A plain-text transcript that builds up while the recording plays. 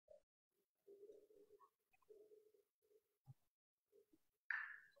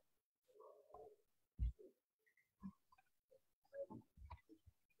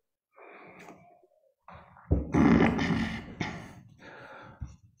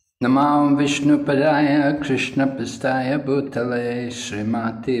Namo Vishnupadaya Krishna Pistaya Bhutale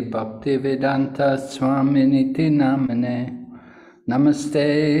Srimati Bhakti Vedanta Swami Niti Namane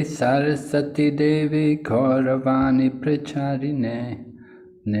Namaste Saraswati Devi Kauravani Pracharine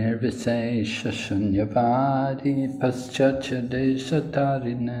Nirvise Shashunyavadi Paschacha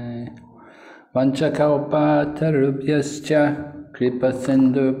Desatarine Vanchakalpa Tarubhyascha Kripa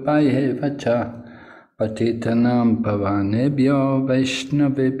Sindhu Bhayevacha Patitanam Pavanebhyo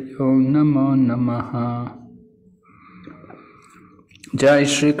Vaishnavebhyo Namo Namaha Jai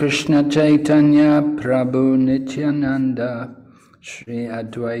Shri Krishna Chaitanya Prabhu Nityananda Shri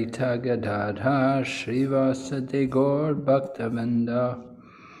Advaita Gadadhar Shri Vasadi Gaur Bhaktavinda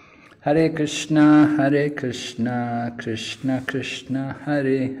Hare Krishna Krishna Krishna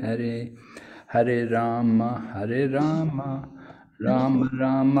Hare Hare Hare Rama Rama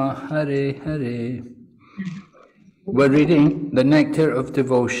Rama Hare Hare. We're reading the Nectar of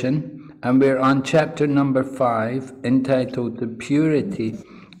Devotion, and we're on chapter number 5, entitled The Purity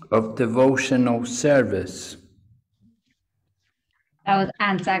of Devotional Service. เราอ่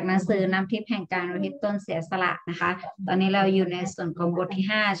านจากหนังสือน้ำทิพย์แห่งการอุทิศตนเสียสละนะคะตอนนี้เราอยู่ในส่วนของบทที่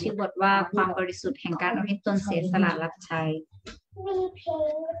5ชื่อบทว่าความบริสุทธิ์แห่งการอุทิศตนเสียสละรับใช้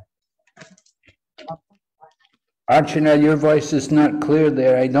Archana, your voice is not clear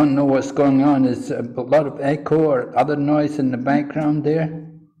there. I don't know what's going on. Is a lot of echo or other noise in the background there?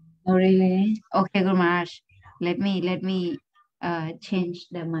 Oh, really? Okay, Guru Maharaj. Let me change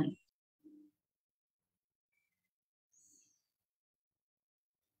the mic.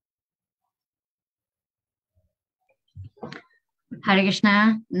 Hare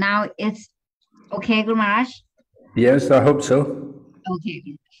Krishna. Now it's okay, Guru Maharaj? Yes, I hope so. Okay.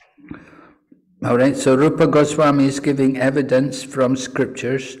 All right, so Rupa Goswami is giving evidence from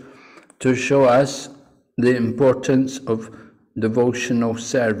scriptures to show us the importance of devotional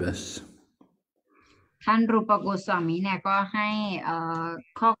service. ท่านรูปโกสวามีเนี่ยก็ให้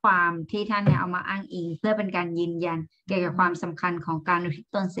ข้อความที่ท่านเนี่ยเอามาอ้างอิงเพื่อเป็นการยืนยันเกี่ยวกับความสำคัญของการอุทิศ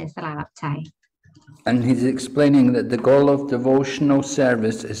ตนเสียสละรับใช้ And he's explaining that the goal of devotional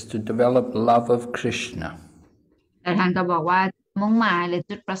service is to develop love of Krishna. แต่ท่านก็บอกว่ามุ่งหมายหรือ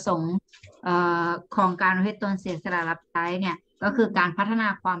จุดประสงค์ของการอุทิศตนเสียสละรับใช้เนี่ยก็คือการพัฒนา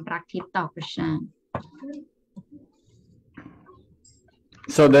ความรักทิพย์ต่อ Krishna.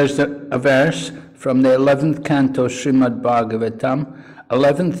 So there's a verse from the 11th canto Srimad Bhagavatam,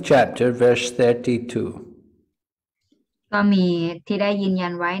 11th chapter, verse 32. ก็มีที่ได้ยืนยั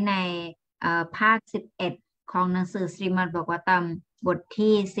นไว้ในภาค11ของหนังสือ Srimad Bhagavatam บท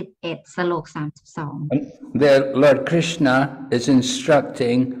ที่11สโลก32 There Lord Krishna is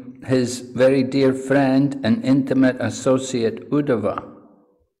instructing his very dear friend and intimate associate Uddhava.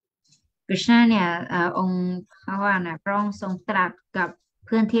 Krishna เนี่ยองค์พระว่านะพระองค์ทรงตรัสกับเ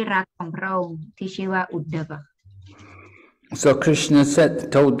พื่อนที่รักของพระองค์ที่ชื่อว่าอุดดวะ So Krishna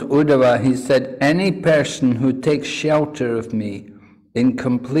told Uddhava, he said, any person who takes shelter of me in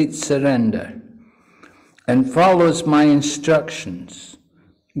complete surrender and follows my instructions,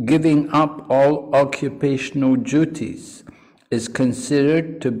 giving up all occupational duties, is considered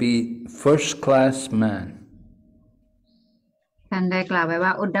to be first-class man. ท่านได้กล่าวไว้ว่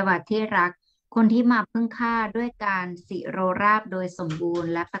าอุดดวะที่รักคนที่มาพึ่งข้าด้วยการสิโรราบโดยสมบูร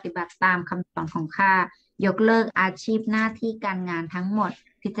ณ์และปฏิบัติตามคำสอนของข้ายกเลิกอาชีพหน้าที่การงานทั้งหมด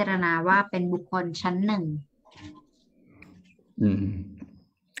พิจารณาว่าเป็นบุคคลชั้นหนึ่ง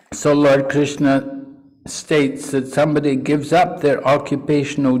So Lord Krishna states that somebody gives up their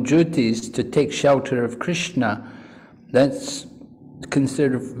occupational duties to take shelter of Krishna. That's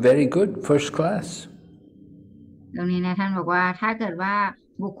considered very good, first class. ตรงนี้นะท่านบอกว่าถ้าเกิดว่า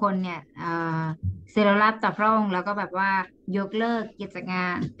บุคคลเนี่ยเสร็จรับต่อพระองค์แล้วก็แบบว่ายกเลิกกิจ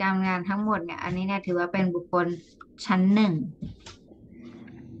การงานทั้งหมดเนี่ยอันนี้เนี่ยถือว่าเป็นบุคคลชั้นหนึ่ง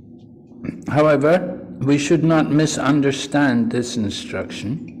However, we should not misunderstand this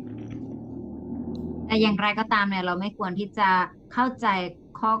instruction. แต่อย่างไรก็ตามเนี่ยเราไม่ควรที่จะเข้าใจ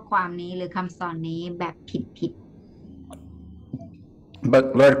ข้อความนี้หรือคำสอนนี้แบบผิด But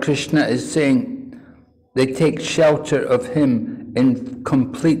Lord Krishna is saying they take shelter of him in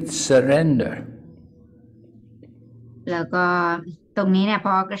complete surrender. แล้วก็ตรงนี้เนี่ยพ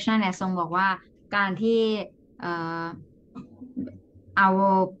อคริชนาเนี่ยทรงบอกว่าการที่เอา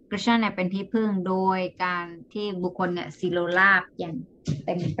คริชนาเนี่ยเป็นที่พึ่งโดยการที่บุคคลเนี่ยสิโรราบอย่างเ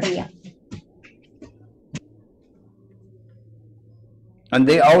ต็มเปี่ยม And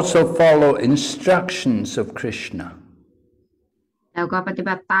they also follow instructions of Krishna. แล้วก็ปฏิ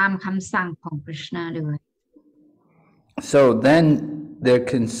บัติตามคำสั่งของคริชนาด้วย So then they're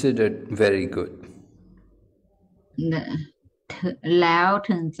considered very good. แล้ว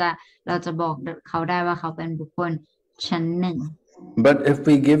ถึงจะเราจะบอกเขาได้ว่าเขาเป็นบุคคลชั้นหนึ่ง But if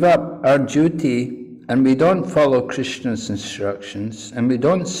we give up our duty and we don't follow Krishna's instructions and we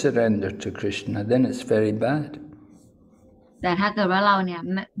don't surrender to Krishna, then it's very bad. แต่ถ้าเกิดว่าเราเนี่ย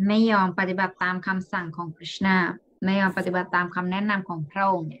ไม่ยอมปฏิบัติตามคำสั่งของคริชนาไม่ยอมปฏิบัติตามคำแนะนำของพระ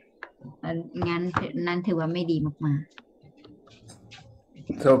องค์เนี่ยงั้นนั้นถือว่าไม่ดีมากๆ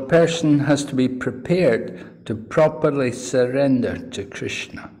So a person has to be prepared to properly surrender to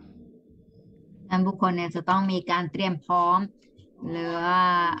Krishna. นั้นบุคคลเนี่ยจะต้องมีการเตรียมพร้อมหรือว่า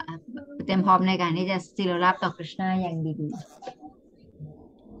เตรียมพร้อมในการที่จะศิลราบต่อคริชนาอย่างดีๆ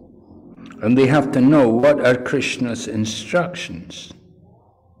And they have to know what are Krishna's instructions.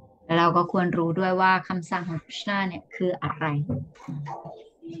 แล้วเราก็ควรรู้ด้วยว่าคำสั่งของคริชนาเนี่ยคืออะไร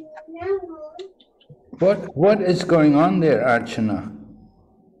What is going on there, Archana?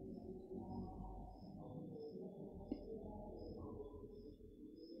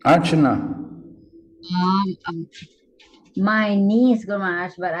 Archana. My niece Guru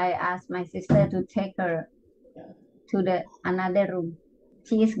Maharaj, but I asked my sister to take her to the another room.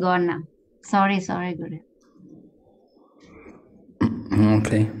 She is gone now. Sorry, Guru.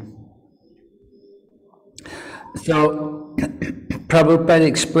 Okay. So, Prabhupada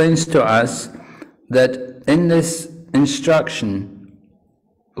explains to us that in this instruction,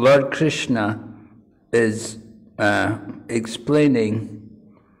 Lord Krishna is explaining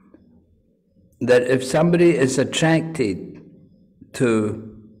that if somebody is attracted to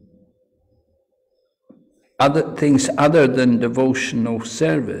other things other than devotional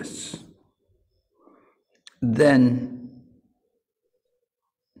service, then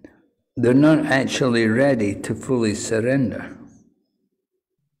they're not actually ready to fully surrender.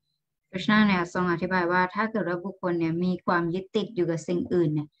 คริชนาเนี่ยทรงอธิบายว่าถ้าเกิดว่าบุคคลเนี่ยมีความยึดติดอยู่กับสิ่งอื่น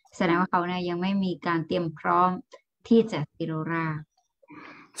เนี่ยแสดงว่าเขาเนี่ยยังไม่มีการเตรียมพร้อมที่จะศิโรราบ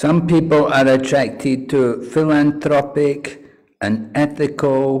Some people are attracted to philanthropic and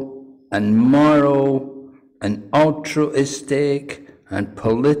ethical and moral and altruistic and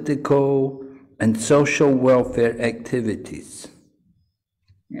political and social welfare activities.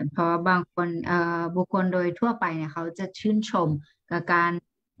 เพราะบางคนบุคคลโดยทั่วไปเนี่ยเขาจะชื่นชมกับการ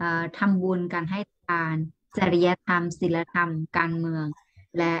ทำบุญการให้ทานจริยธรรมศีลธรรมการเมือง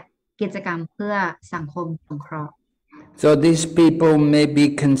และกิจกรรมเพื่อสังคมสงเคราะห์ So these people may be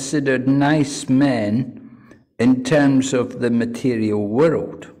considered nice men in terms of the material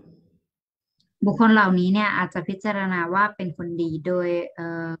world. บุคคลเหล่านี้เนี่ยอาจจะพิจารณาว่าเป็นคนดีโดย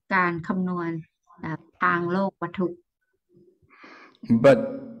การคำนวณทางโลกวัตถุ But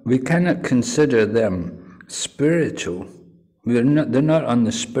we cannot consider them spiritual. They're not on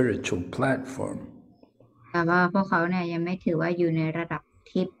the spiritual platform. แต่ว่าพวกเขาเนี่ยยังไม่ถือว่าอยู่ในระดับ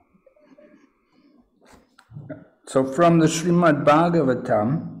ทิพย์ So from the Srimad Bhagavatam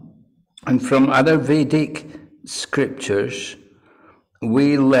and from other Vedic scriptures, we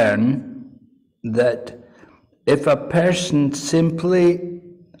learn that if a person simply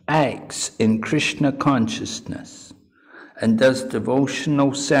acts in Krishna consciousness and does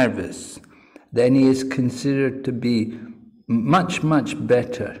devotional service, then he is considered to be much, much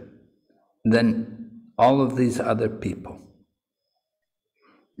better than all of these other people.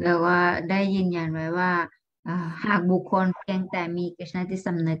 แล้วว่าได้ยืนยันไว้ว่าหากบุคคลเพียงแต่มีกฤษณจิตส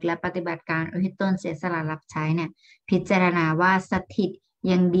ำนึกและปฏิบัติการอุทิศตนเสียสละรับใช้เนี่ยพิจารณาว่าสถิต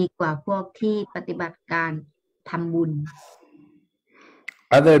ยังดีกว่าพวกที่ปฏิบัติการทำบุญ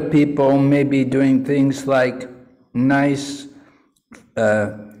Other people may be doing things like nice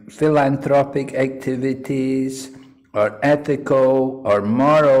philanthropic activities or ethical or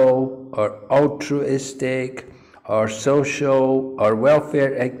moral or altruistic or social or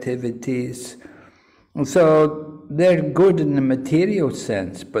welfare activities. So they're good in the material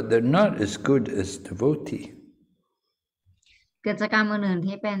sense, but they're not as good as devotee. กิจกรรมอื่นๆ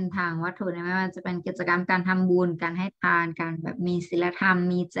ที่เป็นทางวัตถุเนี่ยไม่ว่าจะเป็นกิจกรรมการทำบุญการให้ทานการแบบมีศีลธรรม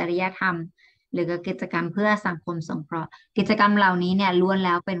มีจริยธรรมหรือกิจกรรมเพื่อสังคมสงเคราะห์กิจกรรมเหล่านี้เนี่ยล้วนแ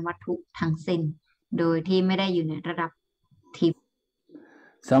ล้วเป็นวัตถุทั้งสิ้นโดยที่ไม่ได้อยู่ในระดับทิพย์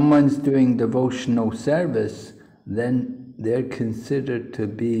Someone's doing devotional service, then they're considered to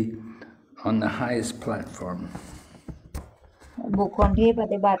be on the highest platform. บุคคลที่ป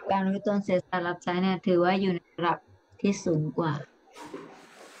ฏิบัติการอุทิศตนเสียสละรับใช้เนี่ยถือว่าอยู่ในระดับที่สูงกว่า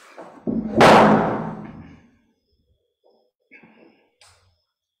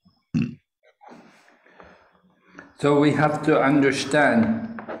So we have to understand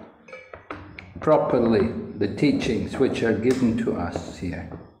properly the teachings which are given to us here.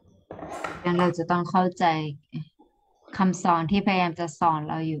 ดังนั้นเราจะต้องเข้าใจคำสอนที่พยายามจะสอน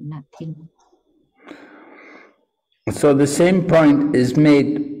เราอยู่ณที่นี้ So the same point is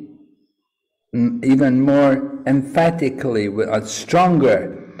made even more emphatically, stronger,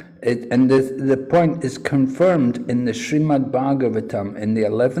 and the point is confirmed in the Srimad Bhagavatam in the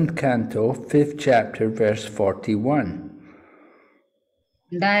 11th canto, 5th chapter, verse 41.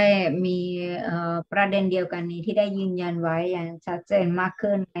 ได้มีประเด็นเดียวกันนี้ที่ได้ยืนยันไว้อย่างชัดเจนมาก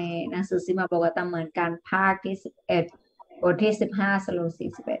ขึ้นในหนังสือสีมาบอกว่าเหมือนกันภาคที่11บทที่15สโล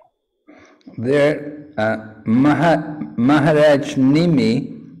41 There, Maharaj Nimi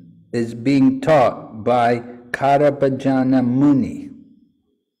is being taught by Karabhajana Muni.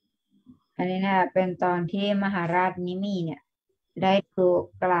 อันนี้นะเป็นตอนที่มหาราชนิมีเนี่ยได้ถูก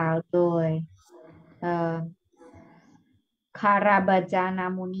กล่าวโดยKarabhajana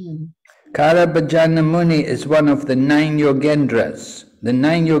Muni. Karabhajana Muni is one of the 9 Yogendras. The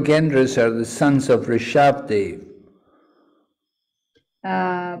 9 Yogendras are the sons of Rishabdev.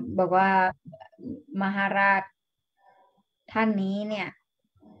 บอกว่ามหาราชท่านนี้เนี่ย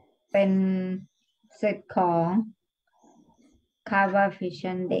เป็นศิษย์ของคาวาฟิ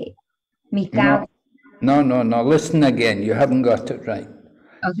ชันเดมี9 No. Listen again. You haven't got it right.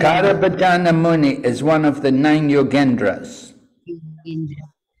 Okay. Karabhajana Muni is one of the 9 Yogendras.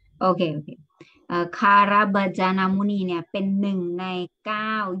 Okay. Karabhajana Muni เนี่ยเป็นหนึ่งใน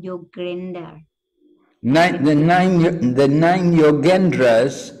9 Yogendra. The 9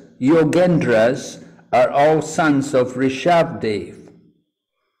 Yogendras are all sons of Rishabdev.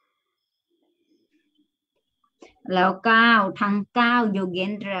 แล้วทั้ง9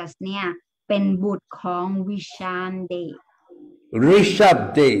 Yogendras เนี่ยเป็นบุตรของวิชานเดช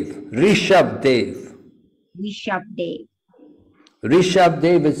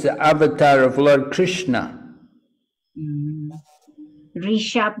Rishabdev is the avatar of Lord Krishna.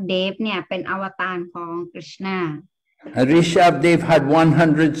 Rishabdev เนี่ยเป็นอวตารของกฤษณา Rishabdev had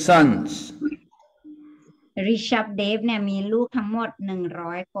 100 sons. Rishabdev เนี่ยมีลูกทั้งหมด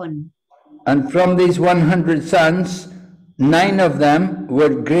100 คน And from these 100 sons, 9 of them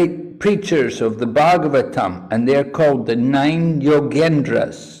were great preachers of the Bhagavatam, and they are called the 9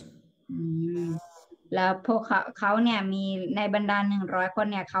 Yogendras. แล้วพวกเขาเนี่ยมีในบรรดา100 คน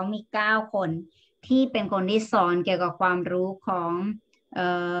เนี่ยเขามี9 คนที่เป็นคนที่สอนเกี่ยวกับความรู้ของ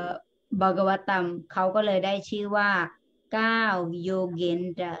Bhagavatam เขาก็เลยได้ชื่อว่า9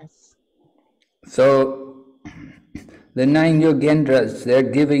 Yogendras. So the 9 Yogendras,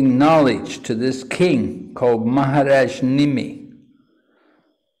 they're giving knowledge to this king called Maharaj Nimi.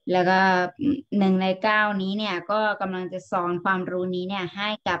 แล้วก็1 ใน 9นี้เนี่ยก็กำลังจะสอนความรู้นี้เนี่ยให้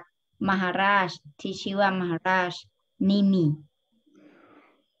กับมหาราชที่ชื่อว่ามหาราชนิมิ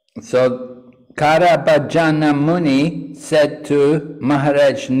So Karabhajana Muni said to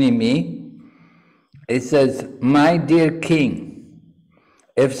Maharaj Nimi, he says, "My dear king,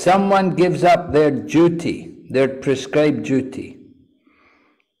 if someone gives up their duty, their prescribed duty,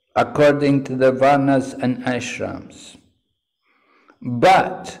 according to the Varnas and Ashrams,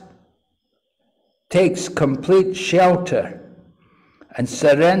 but takes complete shelter and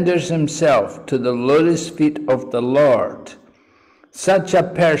surrenders himself to the lotus feet of the Lord, such a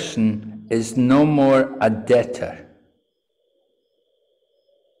person is no more a debtor."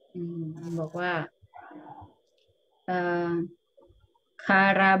 บอกว่าคา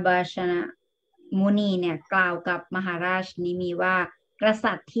ราบาชนะมุนีเนี่ยกล่าวกับมหาราชนิมีว่าก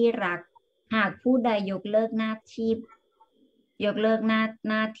ษัตริย์ที่รักหากผู้ใดยกเลิกหน้า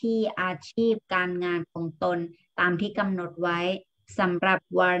ที่อาชีพการงานของตนตามที่กำหนดไว้สำหรับ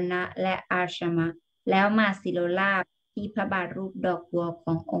วรณะและอาชมะแล้วมาสิโลลาภที่พระบาทรูปดอกบัวข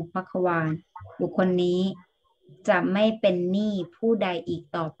ององค์พระควานบุคคลนี้จะไม่เป็นหนี้ผู้ใดอีก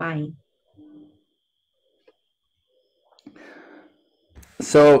ต่อไป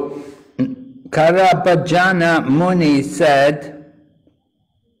So Karabhajana Muni said,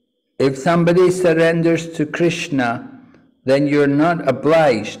 if somebody surrenders to Krishna, then you're not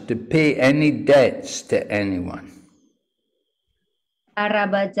obliged to pay any debts to anyone.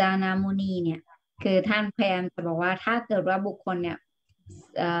 Karabhajana Muni เนี่ยคือท่านพยายามจะบอกว่าถ้าเกิดว่าบุคคลเนี่ย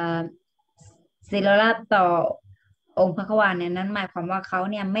ศิลลาภต่อองค์พระควานเนี่ยนั้นหมายความว่าเขา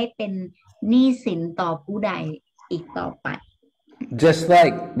เนี่ยไม่เป็นหนี้สินต่อผู้ใดอีกต่อไป Just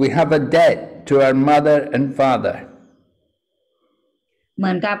like we have a debt to our mother and father. เห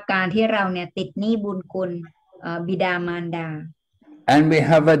มือนกับการที่เราเนี่ยติดหนี้บุญคุณบิดามารดา And we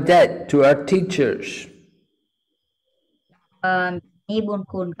have a debt to our teachers. หนี้บุญ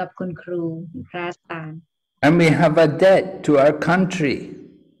คุณกับคุณครูพระอาจารย์ And we have a debt to our country.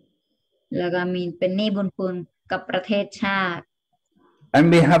 แล้วก็มีเป็นหนี้บุญคุณกับประเทศชาติ And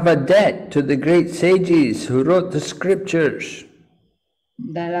we have a debt to the great sages who wrote the scriptures.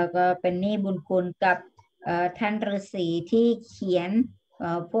 แล้วก็เป็นหนี้บุญคุณกับ ท่านฤาษีที่เขียน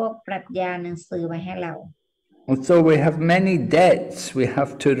พวกปรัชญาหนังสือไว้ให้เรา So we have many debts we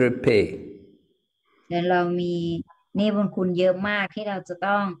have to repay. และเรามีหนี้บุญคุณเยอะมากที่เราจะ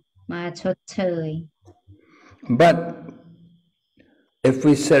ต้องมาชดเชย But if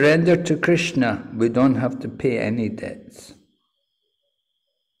we surrender to Krishna, we don't have to pay any debts.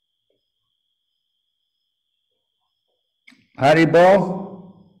 Haribol?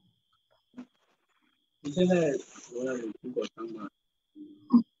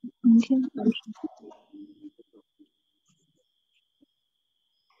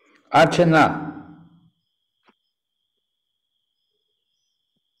 Archana.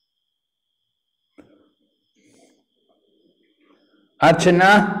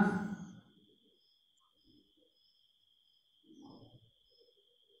 Archana?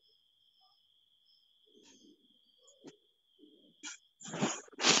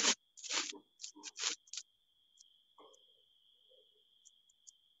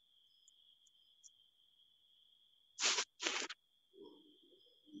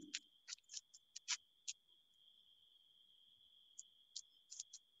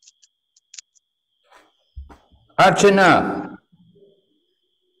 Archana.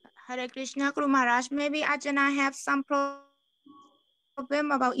 Hare Krishna, Guru Maharaj. Maybe Archana have some problem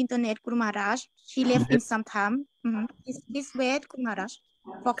about internet, Guru Maharaj. She left in some time. This wait, Guru Maharaj,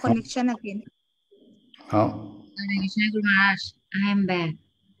 for connection again. Oh. Hare Krishna, Guru Maharaj. I am back.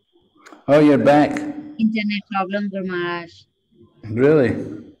 Oh, you're back. Internet problem, Guru Maharaj. Really?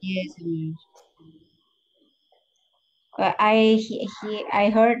 Yes, Guru Maharaj. But I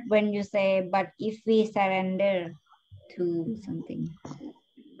heard when you say, but if we surrender to something.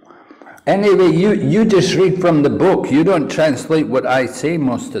 Anyway, you just read from the book. You don't translate what I say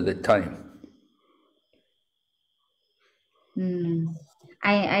most of the time.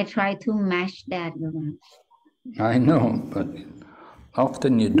 I try to match that. I know, but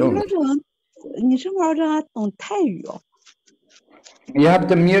often you don't. You have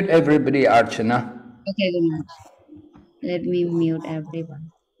to mute everybody, Archana. Okay, Guru. Let me mute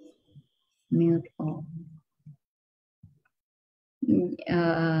everyone. Mute all.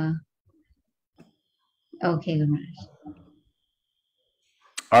 Okay, Guru.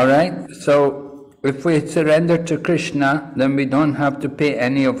 All right. So if we surrender to Krishna, then we don't have to pay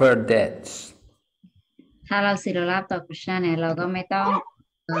any of our debts. ถ้าเราศิรราบต่อคริชนาเนี่ยเราก็ไม่ต้อง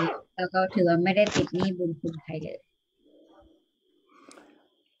เราก็ถือว่าไม่ได้ติดหนี้บุญคุณใครเลย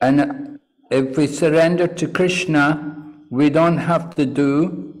And if we surrender to Krishna, we don't have to do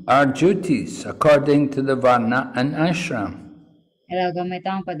our duties according to the Varna and Ashram. เราก็ไม่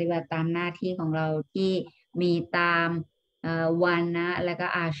ต้องปฏิบัติตามหน้าที่ของเราที่มีตามวันนะและก็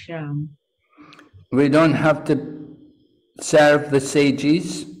อาชราม We don't have to serve the sages.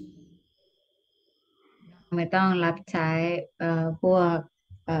 ไม่ต้องรับใช้พวก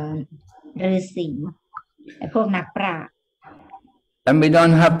ฤาษีพวกนักปราชญ์ And we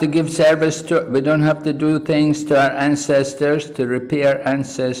don't have to give service to, we don't have to do things to our ancestors to repay our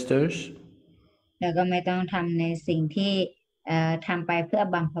ancestors. แล้วก็ไม่ต้องทำในสิ่งที่ทำไปเพื่อ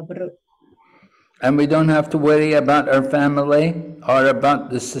บัมพบุรุษ And we don't have to worry about our family or about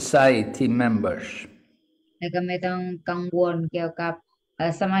the society members. แล้วก็ไม่ต้องกังวลเกี่ยวกับ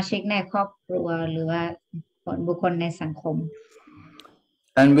สมาชิกในครอบครัวหรือว่าบุคคลในสังคม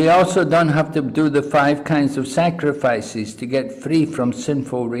And we also don't have to do the 5 kinds of sacrifices to get free from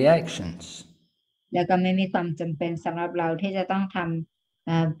sinful reactions. แล้วก็ไม่มีความจำเป็นสำหรับเราที่จะต้องท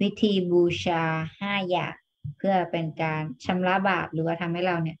ำพิธีบูชา5 อย่างเพื่อเป็นการชำระบาปหรือว่าทำให้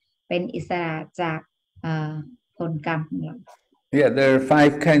เราเนี่ยเป็นอิสระจากผลกรรมของเรา Yeah, there are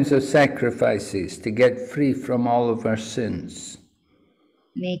 5 kinds of sacrifices to get free from all of our sins.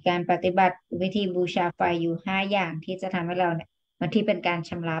 มีการปฏิบัติวิธีบูชาไฟอยู่5 อย่างที่จะทำให้เราเนี่ยบางที่เป็นการ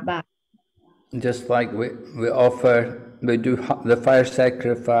ชำระบาป Just like we do the fire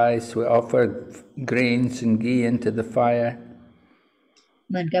sacrifice, we offer grains and ghee into the fire.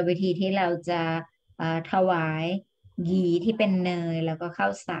 เหมือนกับวิธีที่เราจะถวายกีที่เป็นเนยแล้วก็ข้า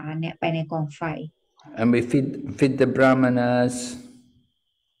วสารเนี่ยไปในกองไฟ And we feed the brahmanas.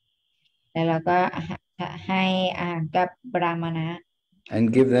 แล้วเราก็ให้อาหารกับบรามณะ And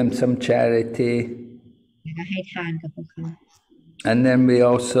give them some charity. แล้วก็ให้ทานกับพวกเขา And then we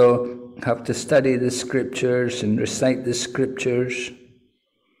also have to study the scriptures and recite the scriptures.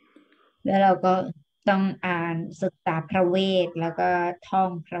 แล้วเราก็ต้องอ่านศึกษาพระเวทแล้วก็ท่อง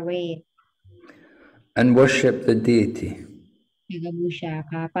พระเวท And worship the deity. แล้วก็บูชา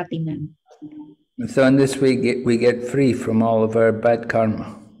พระปฏิมา And so in this way we get free from all of our bad karma.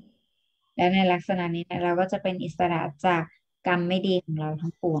 และในลักษณะนี้เราก็จะเป็นอิสระจาก กรรมไม่ดีของเราทั้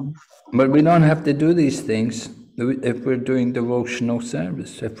งปวง But we don't have to do these things if we're doing devotional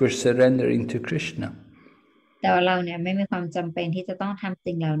service, if we're surrendering to Krishna. แต่ว่าเราเนี่ยไม่มีความจำเป็นที่จะต้องทำ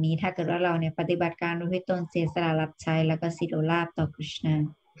สิ่งเหล่านี้ถ้าเกิดว่าเราเนี่ยปฏิบัติการด้วยตนเสียสละรับใช้แล้วก็สิโรราบต่อคริชนา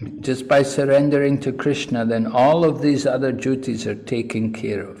Just by surrendering to Krishna, then all of these other duties are taken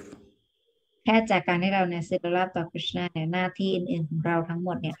care of. แค่จากการที่เราเนี่ยสิโรราบต่อคริชนาเนี่ยหน้าที่อื่นๆของเราทั้งหม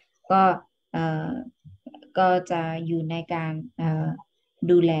ดเนี่ยก็จะอยู่ในการ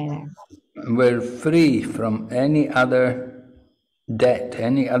ดูแลแล้ว We're free from any other debt,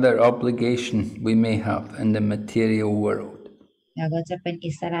 any other obligation we may have in the material world. แล้วก็จะเป็น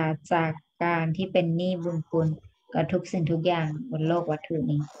อิสระจากการที่เป็นหนี้บุญคุณกับทุกสิ่งทุกอย่างบนโลกวัตถุ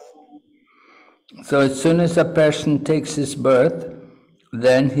นี้ So as soon as a person takes his birth,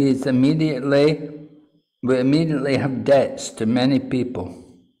 then we immediately have debts to many people.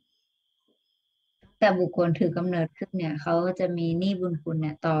 แต่บุคคลถือกำเนิดขึ้นเนี่ยเขาจะมีหนี้บุญคุณเ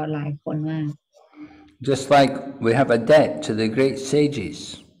นี่ยต่อหลายคนมาก Just like we have a debt to the great sages.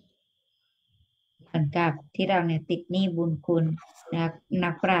 เหมือนกับที่เราเนี่ยติดหนี้บุญคุณนั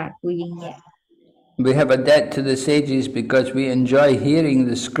กปราชญ์ผู้ยิ่งใหญ่ We have a debt to the sages because we enjoy hearing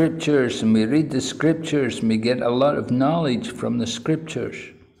the scriptures and we read the scriptures and we get a lot of knowledge from the scriptures.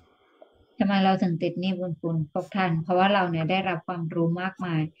 ทำไมเราถึงติดหนี้บุญคุณพวกท่านเพราะว่าเราเนี่ยได้รับความรู้มากม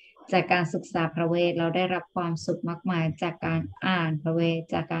ายจากการศึกษาพระเวทเราได้รับความสุขมากมายจากการอ่านพระเวท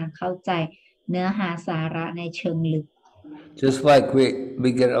จากการเข้าใจเนื้อหาสาระในเชิงลึก Just like we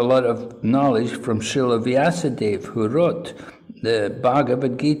get a lot of knowledge from Srila Vyasadeva, who wrote the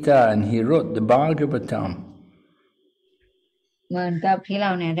Bhagavad Gita and he wrote the Bhagavatam. เหมือนกับที่เร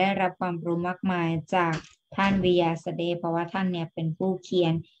าเนี่ยได้รับความรู้มากมายจากท่านวิยาสเดชเพราะว่าท่านเนี่ยเป็นผู้เขีย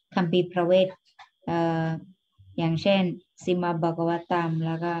นคัมภีร์พระเวทอย่างเช่นสิมาบากวตัมแ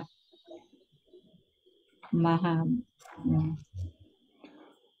ล้วก็มหา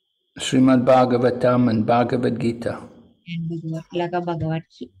Srimad Bhagavatam and Bhagavad Gita. แล้วก็ภ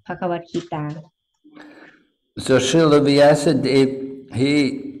ควตคีตา So Srila Vyasadeva, he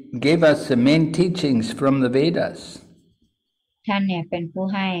gave us the main teachings from the Vedas. ท่านเนี่ยเป็นผู้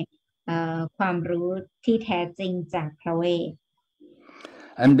ให้ความรู้ที่แท้จริงจากพระเวท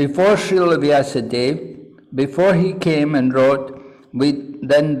And before Srila Vyasadeva, before he came and wrote,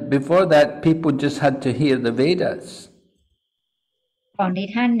 before that people just had to hear the Vedas. ก่อนที่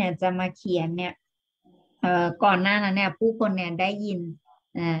ท่านเนี่ยจะมาเขียนเนี่ยก่อนหน้านั้นเนี่ยผู้คนเนี่ยได้ยิน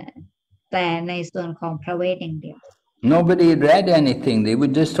แต่ในส่วนของพระเวทอย่างเดียว Nobody read anything, they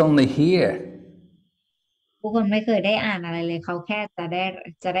would just only hear. ผู้คนไม่เคยได้อ่านอะไรเลยเขาแค่จ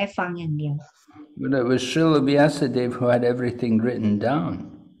ะได้ฟังอย่างเดียว But it was Srila Vyasadeva who had everything written down.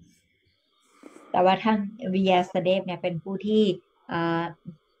 แต่ว่าท่านวิยาสเดชเนี่ยเป็นผู้ที่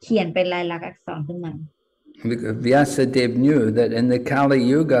เขียนเป็นลายลักษณ์อักษรขึ้นมา Because Vyasadeva knew that in the Kali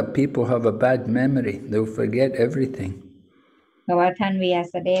Yuga people have a bad memory, they'll forget everything. เพราะว่าท่านวิยา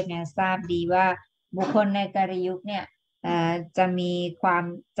สเดชเนี่ยทราบดีว่าบุคคลในกาลยุคเนี่ยจะมีความ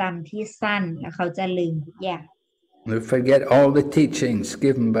จำที่สั้นและเขาจะลืมทุกอย่าง They forget all the teachings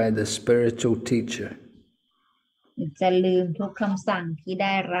given by the spiritual teacher. จะลืมทุกคำสั่งที่ไ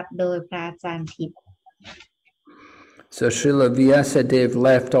ด้รับโดยพระอาจารย์ทิพย์ So Srila Vyasadeva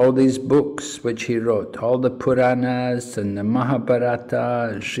left all these books which he wrote, all the Puranas and the Mahabharata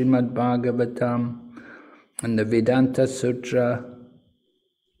and Srimad Bhagavatam and the Vedanta Sutra.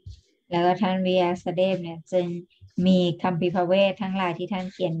 แล้วก็ท่านวิยาสเดชเนี่ยจึงมีคัมภีร์พระเวททั้งหลายที่ท่าน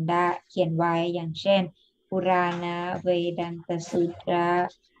เขียนไว้อย่างเช่นปุราณะเวดันตสุตระ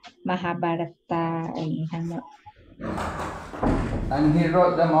มหาภารตาอะไรอย่างนี้ทั้งหมด And he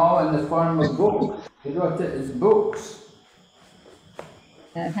wrote them all in the form of books. He wrote it as books.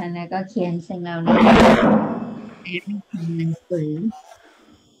 แล้วท่านก็เขียนสิ่งเหล่านี้เป็นหนังสือ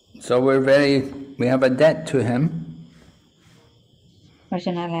So we have a debt to him. เพราะฉ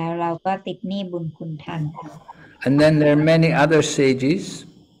ะนั้นแล้วเราก็ติดหนี้บุญคุณท่าน And then there are many other sages.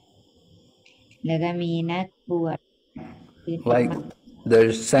 แล้วก็มีนักบวช Like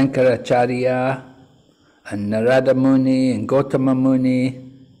there's Sankaracharya and Narada Muni and Gautama Muni.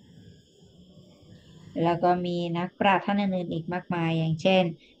 แล้วก็มีนักปราชญ์ท่านอื่นๆอีกมากมายอย่างเช่น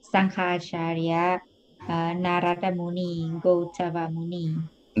สังฆาชาริยะนารัตมุนีโกตมมุนี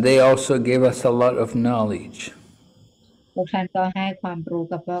They also gave us a lot of knowledge. พวกท่านก็ให้ความรู้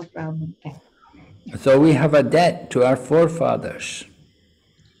กับพวกเราเหมือนกัน So we have a debt to our forefathers.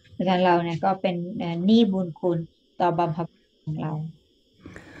 ดังนั้นเราเนี่ยก็เป็นหนี้บุญคุณต่อบรรพบุรุษของเรา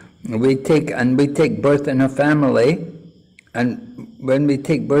We take birth in a family, and when we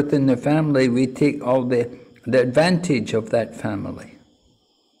take birth in the family, we take all the advantage of that family.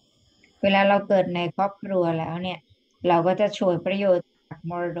 เวลาเราเกิดในครอบครัวแล้วเนี่ย เราก็จะช่วยประโยชน์จาก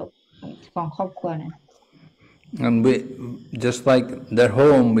มรดกของครอบครัวนั้น And we, just like their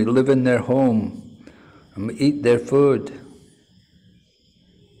home, we live in their home and we eat their food.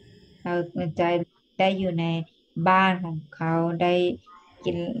 เราจะได้อยู่ในบ้านของเขาได้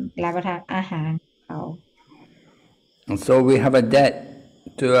กินรับประทานอาหารของเขา And so we have a debt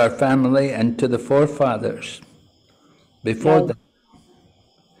to our family and to the forefathers before them.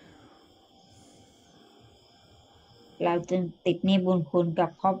 เราจึงติดหนี้บุญคุณกับ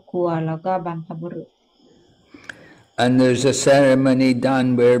ครอบครัวแล้วก็บรรพบุรุษ And there's a ceremony done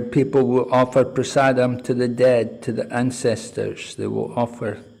where people will offer prasadam to the dead, to the ancestors. They will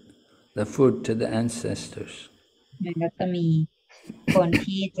offer the food to the ancestors. แล้วก็มีคน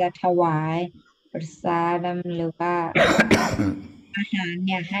ที่จะถวายประสาดหรือว่า อาหารเ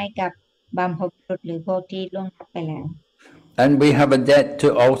นี่ยให้กับบรรพบุรุษหรือพวกที่ล่วงลับไปแล้ว And we have a debt to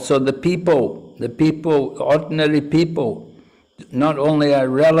also the people, ordinary people, not only our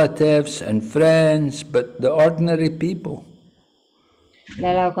relatives and friends, but the ordinary people. แล้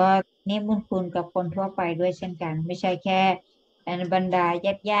วเราก็นี่บุญคุณกับคนทั่วไปด้วยเช่นกันไม่ใช่แค่บรรดา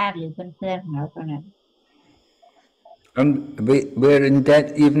ญาติหรือเพื่อนๆของเราเท่านั้น And we're in debt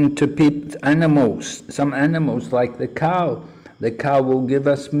even to animals, some animals like the cow. The cow will give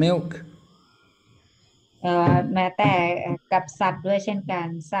us milk. แม้แต่กับสัตว์ด้วยเช่นกัน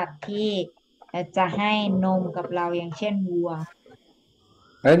สัตว์ที่จะให้นมกับเราอย่างเช่นวัว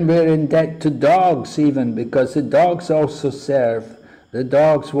And we're in debt to dogs even because the dogs also serve. The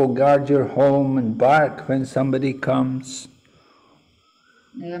dogs will guard your home and bark when somebody comes.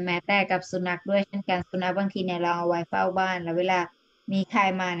 แม้แต่กับสุนัขด้วยเช่นกันสุนัขบางทีเนี่ยเราเอาไว้เฝ้าบ้านแล้วเวลามีใคร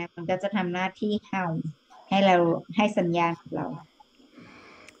มาเนี่ยมันก็จะทำหน้าที่เห่าให้เราให้สัญญาณกับเรา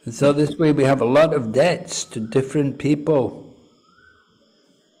So this way we have a lot of debts to different people.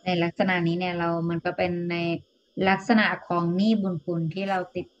 ในลักษณะนี้เนี่ยมันก็เป็นในลักษณะของหนี้บุญคุณที่เรา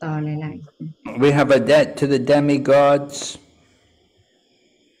ติดต่อหลายๆ We have a debt to the demigods.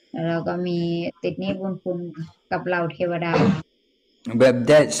 แล้วเราก็มีติดหนี้บุญคุณกับเราเทวดา We have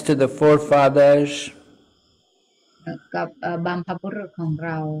debts to the forefathers. กับบรรพบุรุษของเ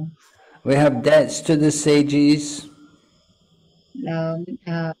รา We have debts to the sages. แล้ว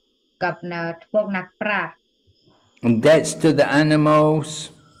กับพวกนักปราชญ์ And debts to the animals.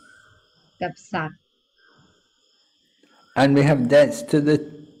 กับสัตว์ And we have debts to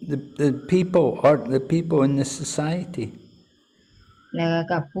the people or the people in the society. แล้ว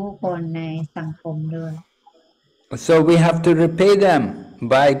กับผู้คนในสังคมด้วย So we have to repay them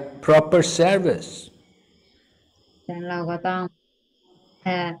by proper service. ฉะนั้นเราก็ต้อง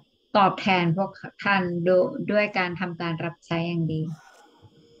ตอบแทนพวกท่านด้วยการทำการรับใช้อย่างดี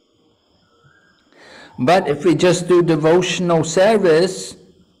But if we just do devotional service,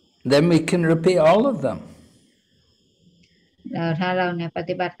 then we can repay all of them. แล้วถ้าเราเนี่ยป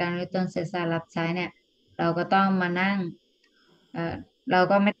ฏิบัติการด้วยตนเสียสละรับใช้เนี่ยเราก็ต้องมานั่งเรา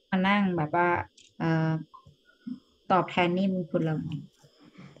ก็ไม่ต้องมานั่งแบบว่าตอบแทนหนี้บุญคุณเรา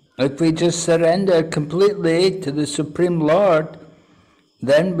If we just surrender completely to the Supreme Lord,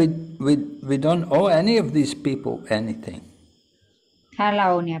 then we don't owe any of these people anything. ถ้าเรา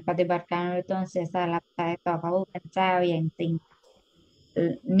เนี่ยปฏิบัติการด้วยตนเสียสละรับใช้ต่อพระผู้เป็นเจ้าอย่างจริง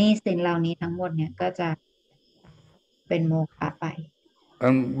หนี้สินเหล่านี้ทั้งหมดเนี่ยก็จะเป็นโมฆะไป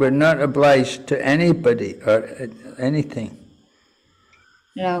And we're not obliged to anybody or anything.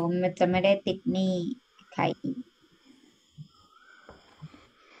 เราจะไม่ได้ติดหนี้ใครอีก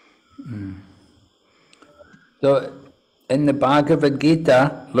So in the Bhagavad Gita,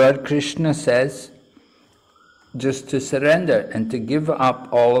 Lord Krishna says just to surrender and to give up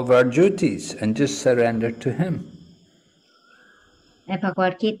all of our duties and just surrender to Him. ในภคว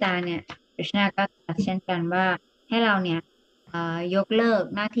กีตาเนี่ยพระพุทธเจ้าก็ตรัสเช่นกันว่าให้เราเนี่ยยกเลิก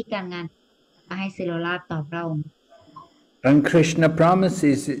หน้าที่การงานให้สิโรราชต่อพระองค์ And Krishna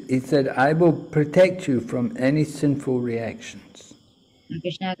promises, He said, I will protect you from any sinful reactions. พระพุ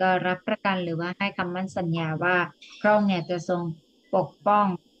ทธเจ้าก็รับประกันหรือว่าให้คำมั่นสัญญาว่าพระองค์เนี่ยจะทรงปกป้อง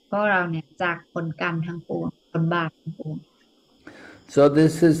พวกเราเนี่ยจากผลกรรมทั้งปวงผลบาปทั้งปวง So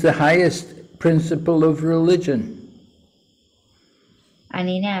this is the highest principle of religion. อัน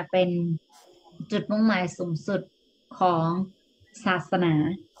นี้เนี่ยเป็นจุดมุ่งหมายสูงสุดของศาสนา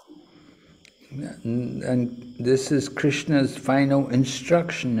And this is Krishna's final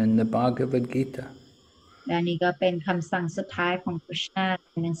instruction in the Bhagavad Gita. และนี่ก็เป็นคำสั่งสุดท้ายของพระพุทธเจ้า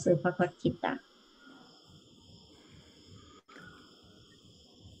ในหนังสือพระคัมภีร์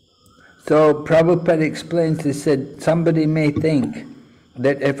So Prabhupada explains, he said, somebody may think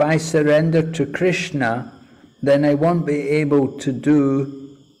that if I surrender to Krishna, then I won't be able to do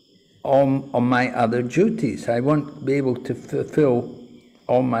all my other duties. I won't be able to fulfill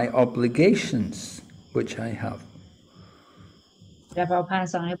all my obligations which I have. และพระพาน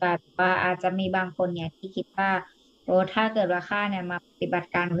สองในบาทว่าอาจจะมีบางคนเนี่ยที่คิดว่าโอ้ถ้าเกิดว่าข้าเนี่ยมาปฏิบัติ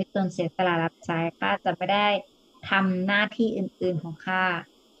การวิตนเสียสละรับใช้ข้าจะไม่ได้ทำหน้าที่อื่นๆของข้า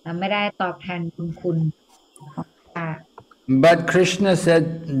และไม่ได้ตอบแทนบุญคุณของข้า But Krishna said,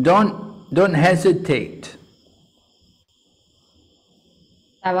 don't hesitate.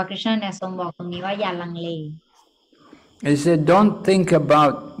 แต่ว่าคริชนาเนี่ยทรงบอกตรงนี้ว่าอย่าลังเล He said, don't think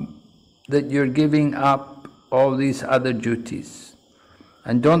about that you're giving up all these other duties.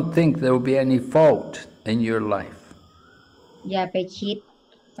 And don't think there will be any fault in your life. อย่าไปคิด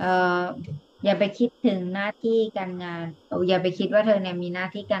อย่าไปคิดถึงหน้าที่การงานอย่าไปคิดว่าเธอเนี่ยมีหน้า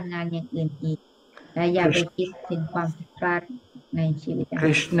ที่การงานอย่างอื่นอีกและอย่าไปคิดถึงความผิดพลาดในชีวิต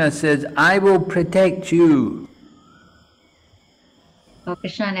Krishna says, I will protect you. เพราะคริ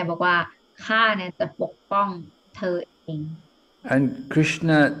ชนาเนี่ยบอกว่าข้าเนี่ยจะปกป้องเธอเอง And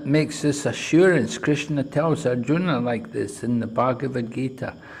Krishna makes this assurance. Krishna tells Arjuna like this in the Bhagavad Gita,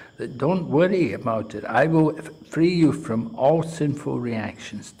 that don't worry about it. I will free you from all sinful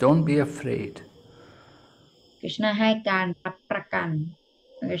reactions. Don't be afraid. คริชนาให้การรับประกัน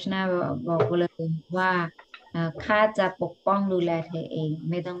คริชนาบอกเลยว่าข้าจะปกป้องดูแลเธอเอง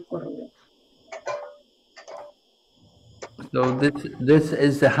ไม่ต้องกลัว So this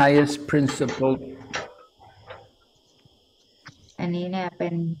is the highest principle. อันนี้เนี่ยเป็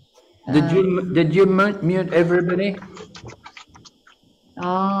น Did you mute everybody?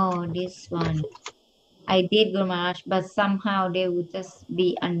 Oh, this one. I did, Guru Maharaj, but somehow they would just be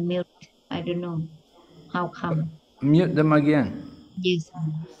unmute. I don't know how come. Mute them again. Yes.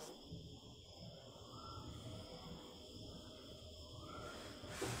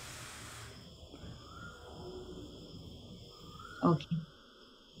 Okay.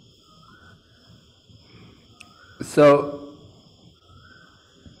 So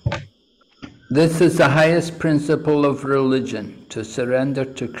this is the highest principle of religion, to surrender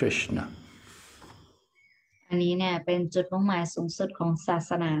to Krishna. อันนี้เนี่ยเป็นจุดมุ่งหมายสูงสุดของศา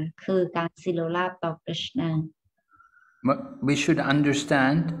สนาคือการสิโรราบต่อคริชนา We should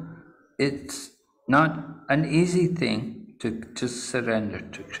understand it's not an easy thing to surrender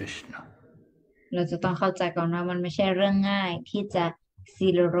to Krishna. เราจะต้องเข้าใจก่อนว่ามันไม่ใช่เรื่องง่ายที่จะสิ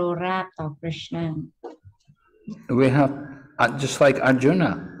โรราบต่อคริชนา We have just like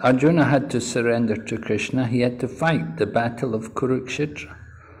Arjuna had to surrender to Krishna. He had to fight the battle of Kurukshetra.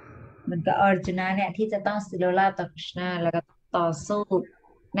 มันก็อร์จุนาเนี่ยที่จะต้องสิโรราบต่อคริชนาแล้วก็ต่อสู้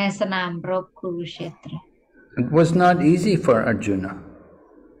ในสนามรบคุรุเชตร It was not easy for Arjuna.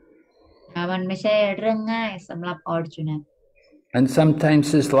 มันไม่ใช่เรื่องง่ายสำหรับอร์จุนา And sometimes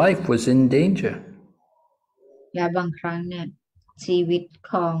his life was in danger. และบางครั้งเนี่ยชีวิต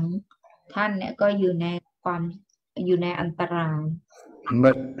ของท่านเนี่ยก็อยู่ในอันตราย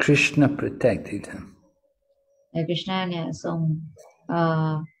But Krishna protected him. และคริชนาเนี่ยทรง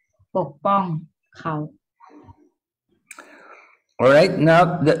ปกป้องเขา All right, now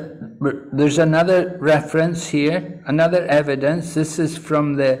there's another reference here, another evidence. This is from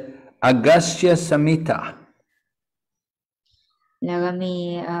the Agastya Samhita. แล้วก็มี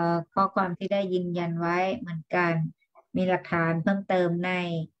ข้อความที่ได้ยืนยันไว้เหมือนกันมีหลักฐานเพิ่มเติมใน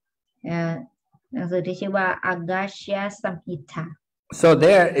หนังสือที่ชื่อว่า Agastya Samhita. So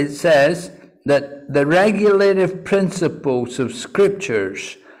there it says that the regulative principles of scriptures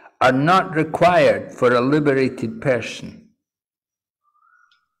are not required for a liberated person.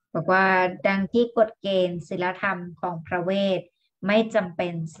 บอกว่าดังที่กฎเกณฑ์ศีลธรรมของพระเวทไม่จำเป็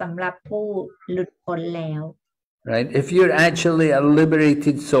นสำหรับผู้หลุดพ้นแล้ว Right? If you're actually a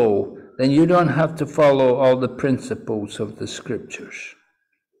liberated soul, then you don't have to follow all the principles of the scriptures.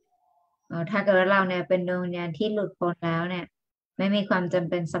 ถ้าเกิดว่าเราเนี่ยเป็นดวงวิญญาณที่หลุดพ้นแล้วเนี่ยไม่มีความจำ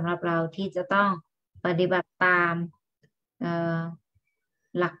เป็นสำหรับเราที่จะต้องปฏิบัติตาม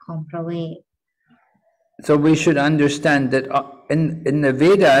หลักของพระเวท So we should understand that in the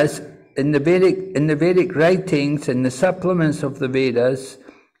Vedas, in the Vedic writings, in the supplements of the Vedas,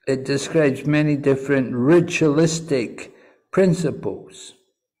 it describes many different ritualistic principles.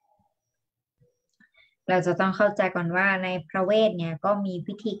 เราจะต้องเข้าใจก่อนว่าในพระเวทเนี่ยก็มี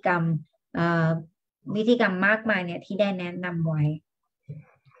พิธีกรรมมากมายเนี่ยที่ได้แนะนำไว้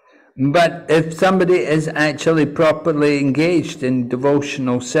But if somebody is actually properly engaged in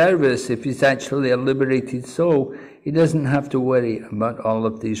devotional service, if he's actually a liberated soul, he doesn't have to worry about all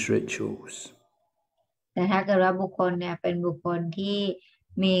of these rituals. แต่ถ้าเกิดว่าบุคคลเนี่ยเป็นบุคคลที่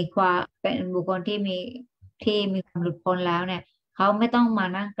มีความมีความหลุดพ้นแล้วเนี่ยเขาไม่ต้องมา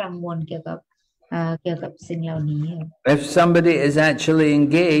นั่งกังวลเกี่ยวกับ เกี่ยวกับสิ่งเหล่านี้ If somebody is actually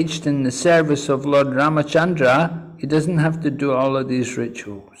engaged in the service of Lord Ramachandra, he doesn't have to do all of these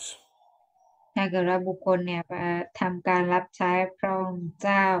rituals. ถ้าเกิดว่าบุคคลเนี่ยทำการรับใช้พระองค์เ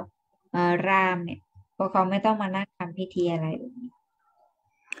จ้ารามเนี่ยพวกเขาไม่ต้องมานั่งทำพิธีอะไร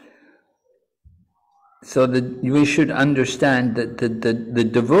So we should understand that the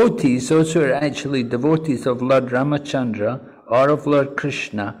devotees, those who are actually devotees of Lord Ramachandra or of Lord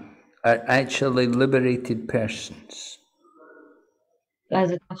Krishna, are actually liberated persons. เรา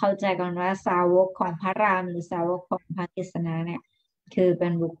จะต้องเข้าใจก่อนว่าสาวกของพระรามหรือสาวกของพระกฤษณะเนี่ยคือเป็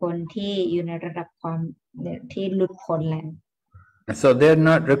นบุคคลที่อยู่ในระดับความที่หลุดพ้นแล้ว So they're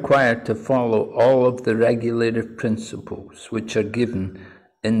not required to follow all of the regulative principles which are given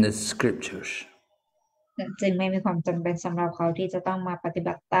in the scriptures. จึงไม่มีความจำเป็นสำหรับเขาที่จะต้องมาปฏิ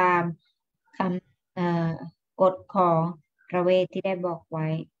บัติตามคำกฎของพระเวทที่ได้บอกไว้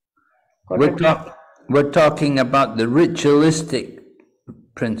We're talking about the ritualistic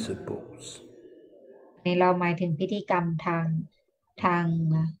principles. นี่เราหมายถึงพิธีกรรมทา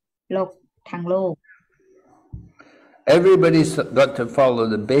งโลก Everybody's got to follow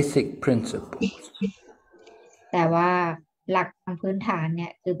the basic principles. แต่ว่าหลักพื้นฐานเนี่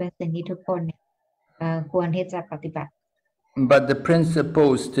ยคือเป็นสิ่งที่ทุกคนควรที่จะปฏิบัติ But the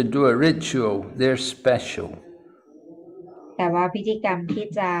principles to do a ritual, they're special. แต่ว่าพิธีกรรมที่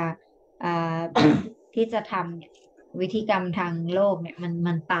จะทำเนี่ยวิธีกรรมทางโลกเนี่ย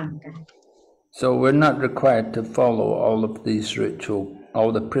มันต่างกัน So we're not required to follow all of these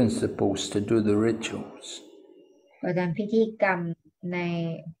all the principles to do the rituals. เพราะฉะนั้นพิธีกรรมใน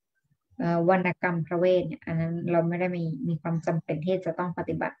วรรณกรรมพระเวทเนี่ยอันนั้นเราไม่ได้มีความจำเป็นที่จะต้องป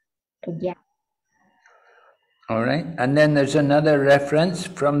ฏิบัติทุกอย่าง All right, and then there's another reference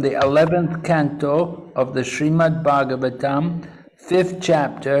from the 11th canto of the Srimad Bhagavatam, 5th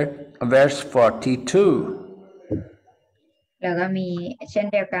chapter, verse 42. แล้วก็มีเช่น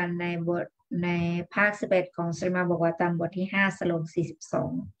เดียวกันในภาค11ของสริมาบกวาตัมบทที่5สโลก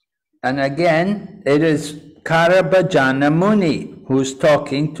42 And again, it is Karabhajana Muni who's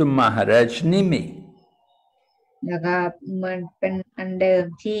talking to Maharaj Nimi. แล้วก็มันเป็นอันเดิม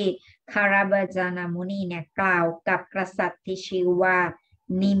ที่คาราบาจานามุนีเนี่ยกล่าวกับกษัตริย์ที่ชื่อว่า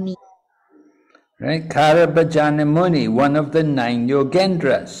นิมิ Right, Karabhajana Muni, one of the 9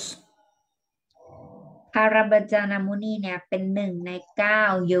 Yogendras. คาราบาจานามุนีเนี่ยเป็นหนึ่งใน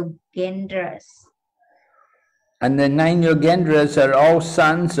9 Yogendras. And the 9 Yogendras are all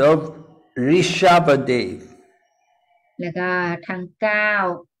sons of Rishabhadev. แล้วก็ทั้ง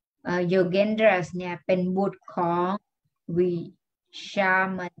9 Yogendras เนี่ยเป็นบุตรของวิชา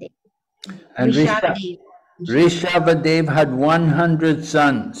มเดว And Rishabhadev had 100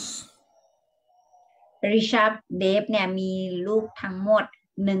 sons. ริชาบเดฟเนี่ยมีลูกทั้งหมด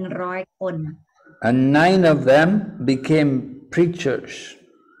100 คน And 9 of them became preachers.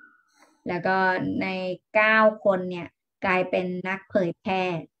 แล้วก็ใน9 คนเนี่ยกลายเป็นนักเผยแพร่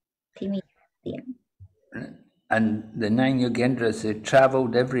ที่มีเสียง And the 9 Yogendras, they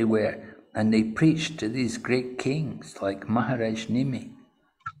traveled everywhere and they preached to these great kings like Maharaj Nimi.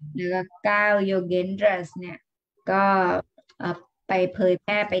 แล้วก็9 Yogendras เนี่ยก็ไปเผยแพ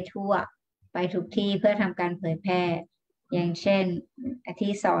ร่ไปทั่วไปทุกที่เพื่อทำการเผยแพร่อย่างเช่น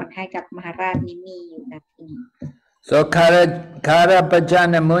ที่สอนให้กับมหาราชนิมีอยู่ณที่นี้ So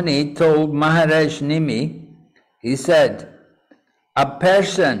Karabhajana Muni told Maharaj Nimi, he said, a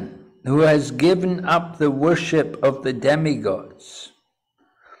person who has given up the worship of the demigods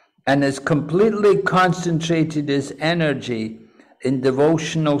and has completely concentrated his energy in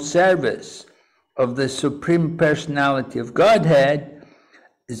devotional service of the Supreme Personality of Godhead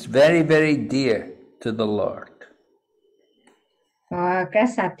is very, very dear to the Lord. ก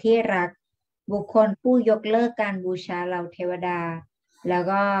ษัตริย์ที่รักบุคคลผู้ยกเลิกการบูชาเหล่าเทวดาแล้ว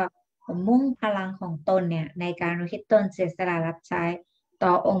ก็มุ่งพลังของตนเนี่ยในการอุทิศตนเสียสละรับใช้ต่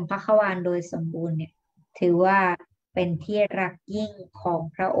อองค์พระควานโดยสมบูรณ์เนี่ยถือว่าเป็นที่รักยิ่งของ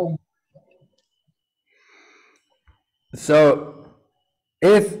พระองค์ So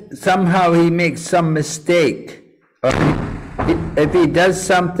if somehow he makes some mistake or if he does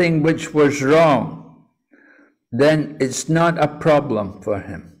something which was wrong, then it's not a problem for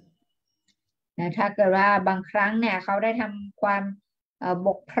him. ถ้าเกิดว่าบางครั้งเนี่ยเขาได้ทำความบ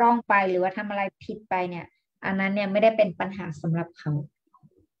กพร่องไปหรือว่าทำอะไรผิดไปเนี่ยอันนั้นเนี่ยไม่ได้เป็นปัญหาสำหรับเขา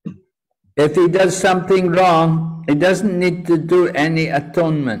If he does something wrong, he doesn't need to do any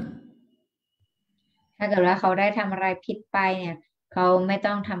atonement. ถ้าเกิดว่าเขาได้ทำอะไรผิดไปเนี่ยเขาไม่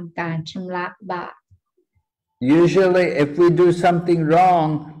ต้องทำการชำระบาป Usually, if we do something wrong,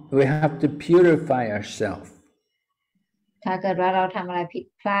 we have to purify ourselves. ถ้าเกิดว่าเราทำอะไรผิด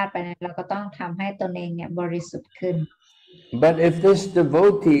พลาดไปเนี่ยเราก็ต้องทำให้ตนเองเนี่ยบริสุทธิ์ขึ้น But if this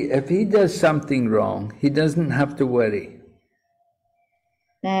devotee, if he does something wrong, he doesn't have to worry.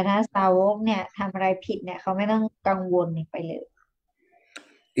 แต่ถ้าสาวกเนี่ยทำอะไรผิดเนี่ยเขาไม่ต้องกังวลไปเลย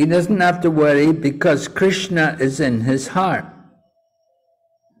He doesn't have to worry because Krishna is in his heart.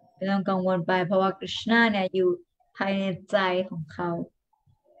 ไม่ต้องกังวลไปเพราะว่าคริชนาเนี่ยอยู่ภายในใจของเขา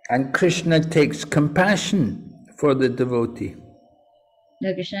And Krishna takes compassion for the devotee. โด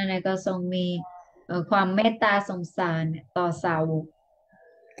ยคริชนาเนี่ยก็ทรงมีความเมตตาสงสารต่อสาวก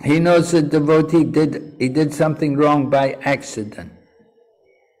He knows the devotee did something wrong by accident.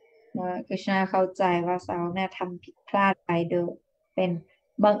 คริชนาเข้าใจว่าสาวกเนี่ยทำผิดพลาดไปโดยเป็น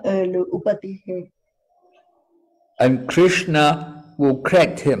บังเอิญหรืออุบัติเหตุ And Krishna will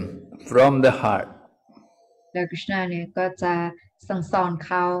correct him from the heart. แล้วคริชนาเนี่ยก็จะสั่งสอนเ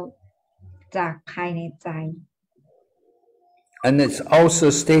ขาจากภายในใจ And it's also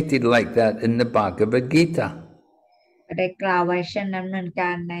stated like that in the Bhagavad Gita. ได้กล่าวไว้เช่นนั้นเหมือนกั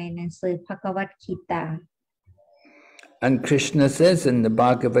นในหนังสือภควตกีตา And Krishna says in the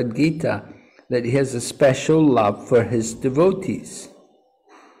Bhagavad Gita that he has a special love for his devotees.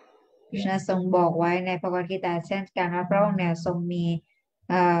 คริชนาทรงบอกไว้ในภควตกีตาเช่นกันว่าพระองค์เนี่ยทรงมี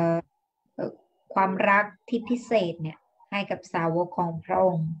ความรักที่พิเศษเนี่ยให้กับสาวกของพระอ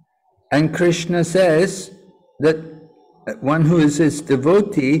งค์ And Krishna says that one who is his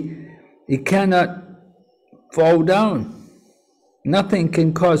devotee, he cannot fall down. Nothing can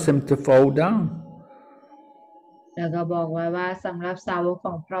cause him to fall down. แล้วก็บอกไว้ว่าสำหรับสาวกข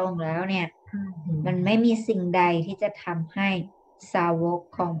องพระองค์แล้วเนี่ยมันไม่มีสิ่งใดที่จะทำให้สาวก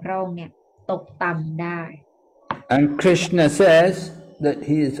ของพระองค์เนี่ยตกต่ำได้ And Krishna says that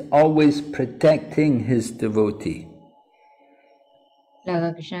he is always protecting his devotee. แล้วก็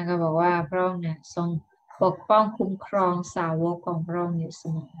คริชนาก็บอกว่าพระองค์เนี่ยทรงปกป้องคุ้มครองสาวกของพระองค์อยู่เส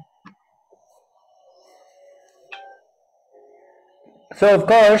มอ So of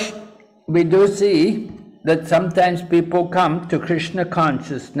course we do see that sometimes people come to Krishna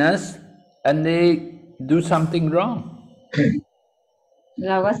consciousness and they do something wrong.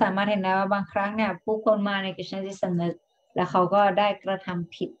 เราก็สามารถเห็นได้ว่าบางครั้งเนี่ยผู้คนมาในคริชนาจิตสำนึกแล้วเขาก็ได้กระท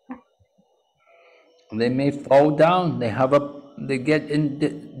ำผิด They may fall down. They get in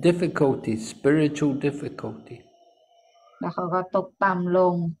difficulty, spiritual difficulty. แล้วเขาก็ตกต่ำล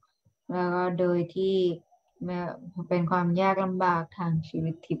งแล้วก็โดยที่เป็นความยากลำบากทางชี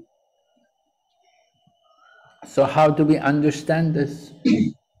วิตทิพย์ So how do we understand this?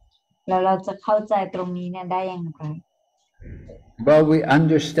 แล้วเราจะเข้าใจตรงนี้เนี่ยได้อย่างไร Well, we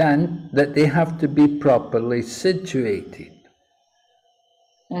understand that they have to be properly situated.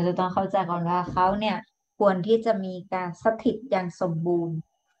 เราจะต้องเข้าใจก่อนว่าเขาเนี่ยควรที่จะมีการสถิตอย่างสมบูรณ์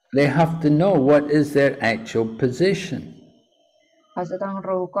They have to know what is their actual position. เขาจะต้อง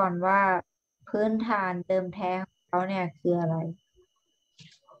รู้ก่อนว่าพื้นฐานเดิมแท้ของเขาเนี่ยคืออะไร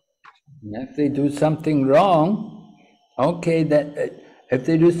And if they do something wrong, okay, that if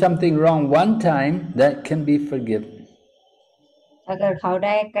they do something wrong one time, that can be forgiven. ถ้าเกิดเขาไ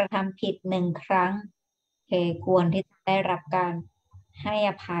ด้กระทำผิดหนึ่งครั้งควรที่จะได้รับการให้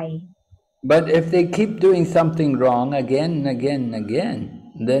อภัย But if they keep doing something wrong again and again and again,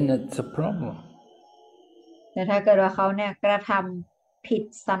 then it's a problem. แต่ถ้าเกิดว่าเขาเนี่ยกระทำผิด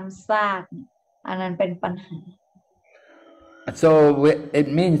ซ้ำซากอันนั้นเป็นปัญหา So it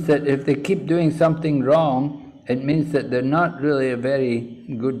means that if they keep doing something wrong, it means that they're not really a very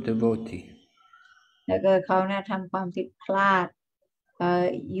good devotee. ถ้าเกิดเขาเนี่ยทำความผิดพลาด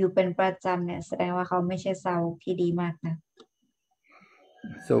อยู่เป็นประจำเนี่ยแสดงว่าเขาไม่ใช่สาวกที่ดีมากนะ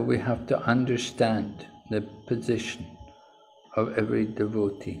So we have to understand the position of every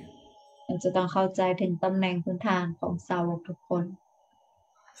devotee. เราจะต้องเข้าใจถึงตำแหน่งพื้นฐานของสาวกทุกคน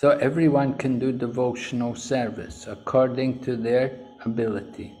So everyone can do devotional service according to their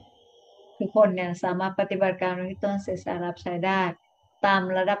ability. ทุกคนเนี่ยสามารถปฏิบัติการที่ต้นเสียสละรับใช้ได้ตาม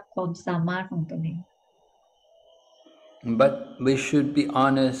ระดับความสามารถของตนเอง But we should be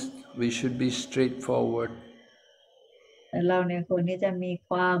honest, we should be straightforward. เราเนี่ยควรที่จะมี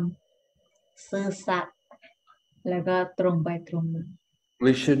ความซื่อสัตย์แล้วก็ตรงไปตรงมา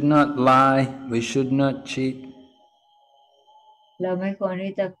We should not lie, we should not cheat. เราไม่ควร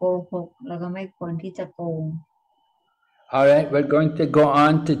ที่จะโกหกแล้วก็ไม่ควรที่จะโกง All right, we're going to go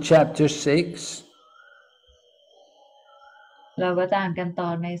on to chapter 6. เราก็จะอ่านกันต่อ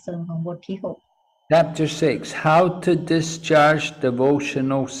ในส่วนของบทที่ Chapter 6, How to Discharge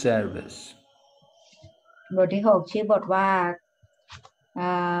Devotional Service. 6 บทที่ 6 ชื่อบทว่า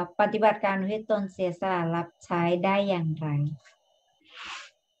ปฏิบัติการที่ตนเสียสละรับใช้ได้อย่างไร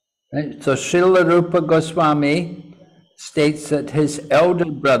Right? So Srila Rupa Goswami states that his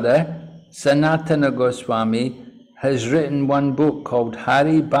elder brother, Sanatana Goswami, has written one book called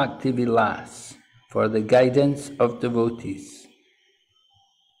Hari Bhakti Vilas for the guidance of devotees.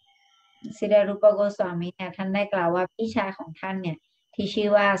 ศิดารูปโกสวามีเนี่ยท่านได้กล่าวว่าพี่ชายของท่านเนี่ยที่ชื่อ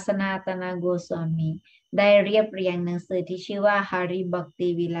ว่าสนาตนาโกสวามีได้เรียบเรียงหนังสือที่ชื่อว่า Hari Bhakti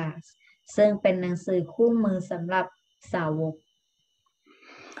Vilas ซึ่งเป็นหนังสือคู่มือสำหรับสาวก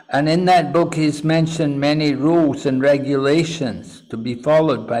And in that book he's mentioned many rules and regulations to be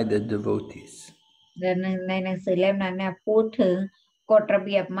followed by the devotees. และในหนังสือเล่มนั้นเนี่ยพูดถึงกฎระเ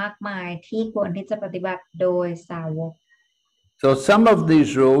บียบมากมายที่ควรที่จะปฏิบัติโดยสาวก So some of these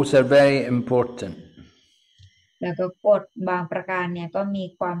rules are very important. แล้วก็กฎบางประการเนี่ยก็มี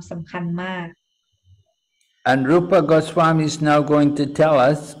ความสำคัญมาก And Rupa Goswami is now going to tell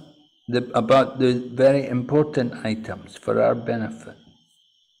us about the very important items for our benefit.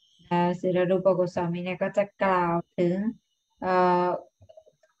 ศิลรูปโกสวามีเนี่ยก็จะกล่าวถึง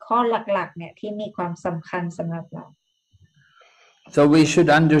ข้อหลักๆเนี่ยที่มีความสำคัญสำหรับเรา So we should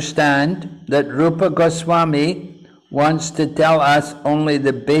understand that Rupa Goswami wants to tell us only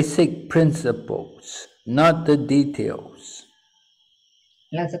the basic principles, not the details.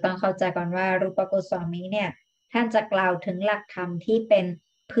 เราจะต้องเข้าใจก่อนว่ารูปโกสวามีเนี่ยท่านจะกล่าวถึงหลักธรรมที่เป็น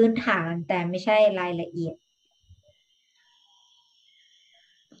พื้นฐานแต่ไม่ใช่รายละเอียด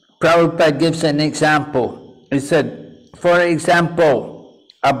Prabhupada gives an example. He said, for example,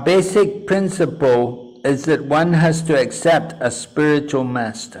 a basic principle is that one has to accept a spiritual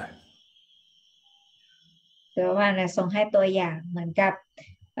master. แต่ว่าเนี่ยทรงให้ตัวอย่างเหมือนกับ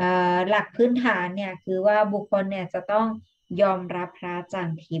หลักพื้นฐานเนี่ยคือว่าบุคคลเนี่ยจะต้องยอมรับพระอาจาร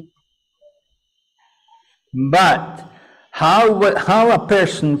ย์ทิพย์ But how a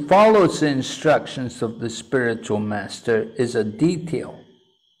person follows the instructions of the spiritual master is a detail.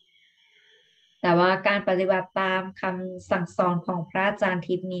 แต่ว่าการปฏิบัติตามคำสั่งสอนของพระอาจารย์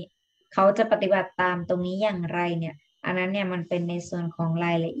ทิพย์นี้เขาจะปฏิบัติตามตรงนี้อย่างไรเนี่ยอันนั้นเนี่ยมันเป็นในส่วนของร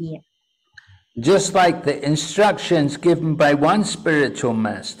ายละเอียด Just like the instructions given by one spiritual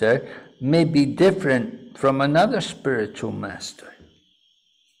master may be different from another spiritual master.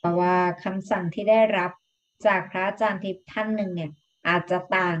 เพราะว่าคำสั่งที่ได้รับจากพระอาจารย์ทิพย์ท่านหนึ่งเนี่ยอาจจะ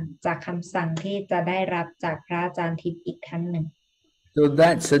ต่างจากคำสั่งที่จะได้รับจากพระอาจารย์ทิพย์อีกท่านหนึ่ง So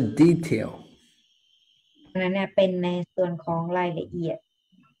that's a detail. นั้นเนี่ยเป็นในส่วนของรายละเอียด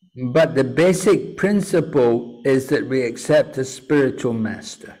But the basic principle is that we accept a spiritual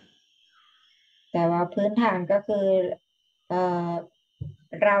master. แต่ว่าพื้นฐานก็คือ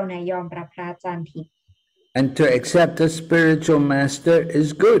เราเนี่ยยอมรับพระอาจารย์ทิพย์ And to accept a spiritual master is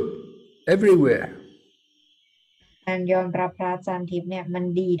good everywhere. การยอมรับพระอาจารย์ทิพย์เนี่ยมัน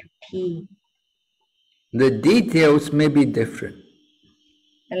ดีทุกที่ The details may be different.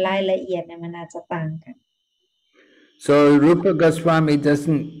 แต่รายละเอียดเนี่ยมันอาจจะต่างกัน So Rupa Goswami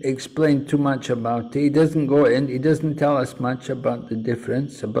doesn't explain too much about it. He doesn't go in, he doesn't tell us much about the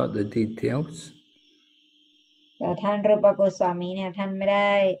difference, about the details. แต่ท่านรูปโกสวามีเนี่ยท่านไม่ไ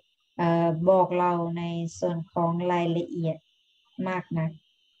ด้บอกเราในส่วนของรายละเอียดมากนัก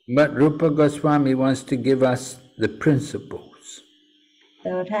But Rupa Goswami wants to give us the principles. แต่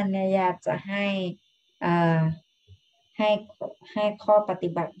ท่านเนี่ยอยากจะให้ข้อปฏิ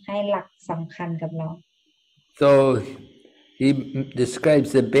บัติให้หลักสำคัญกับเรา So he describes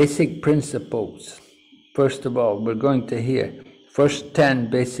the basic principles. First of all, we're going to hear first 10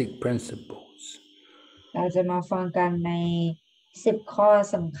 basic principles. เราจะมาฟังกันใน10ข้อ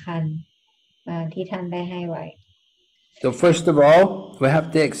สำคัญที่ท่านได้ให้ไว้ So first of all, we have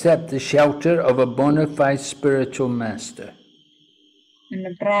to accept the shelter of a bona fide spiritual master. อัน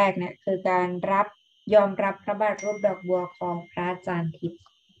ดับแรกเนี่ยคือการยอมรับพระบาทรูปดอกบัวของพระอาจารย์ทิพย์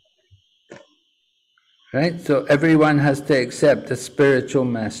Right? So everyone has to accept a spiritual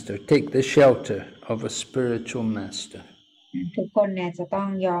master, take the shelter of a spiritual master. ทุกคนเนี่ยจะต้อง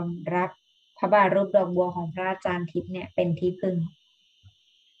ยอมรับพระบาทรูปดอกบัวของพระอาจารย์ทิพย์เนี่ยเป็นที่พึ่ง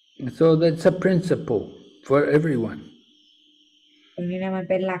So that's a principle for everyone. ตรงนี้นะมัน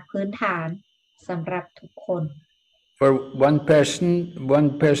เป็นหลักพื้นฐานสำหรับทุกคน For one person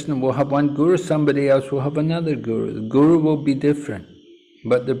will have one guru, somebody else will have another guru. The guru will be different,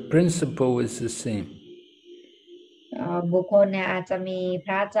 but the principle is the same. บุคคลเนี่ยอาจจะมีพ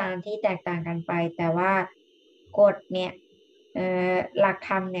ระอาจารย์ที่แตกต่างกันไปแต่ว่ากฎเนี่ยหลักธ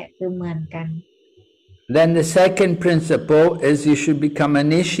รรมเนี่ยคือเหมือนกัน Then the second principle is you should become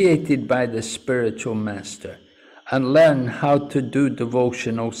initiated by the spiritual master and learn how to do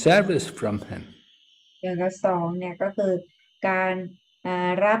devotional service from him. อย่างที่สองเนี่ยก็คือการ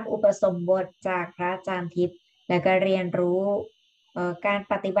รับอุปสมบทจากพระอาจารย์ทิพย์และก็เรียนรู้การ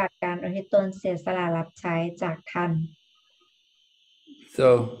ปฏิบัติการอุทิศตนเสียสละรับใช้จากท่าน So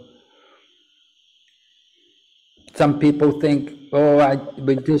some people think, oh,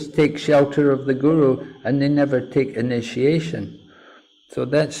 we just take shelter of the Guru, and they never take initiation. So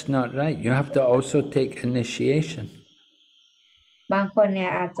that's not right. You have to also take initiation. บางคนเนี่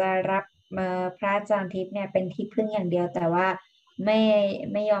ยอาจจะรับพระอาจารย์ทิพย์เนี่ยเป็นที่พึ่งอย่างเดียวแต่ว่าไ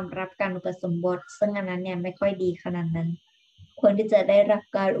ม่ยอมรับการอุปสมบทซึ่งอันนั้นเนี่ยไม่ค่อยดีขนาดนั้นควรที่จะได้รับ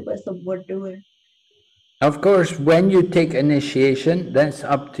การอุปสมบทด้วย Of course, when you take initiation, that's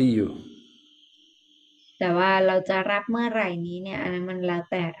up to you. แต่ว่าเราจะรับเมื่อไหร่นี้เนี่ยอันนั้นมันแล้ว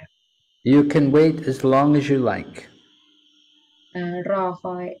แต่ You can wait as long as you like. รอ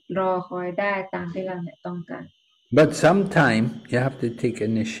คอยได้ตามที่เราเนี่ยต้องการ But sometime you have to take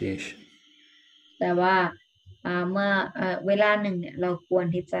initiation. แต่ว่าเมื่อเวลาหนึ่งเนี่ยเราควร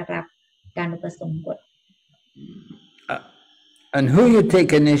ที่จะรับการอุปสมบท And who you take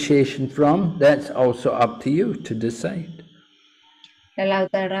initiation from, that's also up to you to decide. แต่เรา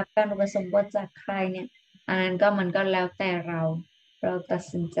จะรับการอุปสมบทจากใครเนี่ยอันนั้นก็มันก็แล้วแต่เราตัด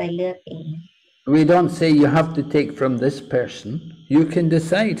สินใจเลือกเอง We don't say you have to take from this person. You can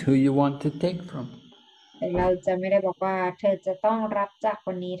decide who you want to take from. แต่เราจะไม่ได้บอกว่าเธอจะต้องรับจากค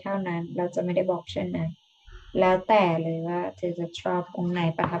นนี้เท่านั้นเราจะไม่ได้บอกเช่นนั้นแล้วแต่เลยว่าเธอจะชอบองค์ไหน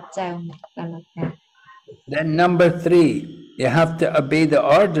ประทับใจองค์ไหนก็แล้วแต่ Then number 3, you have to obey the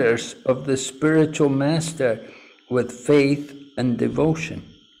orders of the spiritual master with faith and devotion.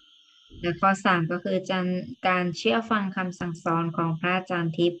 และข้อ3ก็คือการเชื่อฟังคำสั่งสอนของพระอาจาร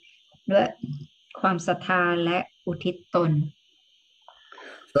ย์ทิพย์ด้วยความศรัทธาและอุทิศตน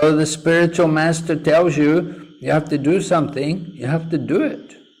So the spiritual master tells you, you have to do something, you have to do it.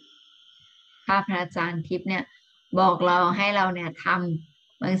 ถ้าพระอาจารย์ทิพย์เนี่ยบอกเราให้เราเนี่ยท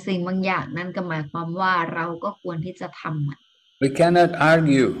ำบางสิ่งบางอย่างนั่นก็หมายความว่าเราก็ควรที่จะทำมัน We cannot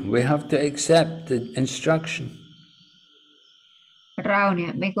argue, we have to accept the instruction. เราเนี่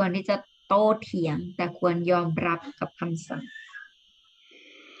ยไม่ควรที่จะโต้เถียงแต่ควรยอมรับกับคำสั่ง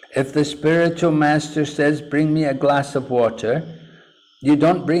If the spiritual master says, bring me a glass of water, you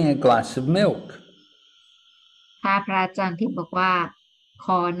don't bring a glass of milk. ถ้าพระอาจารย์ที่บอกว่าข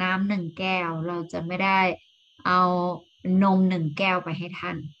อน้ำ1 แก้วเราจะไม่ได้เอานม1 แก้วไปให้ท่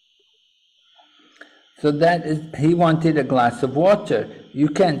าน So that is, he wanted a glass of water. You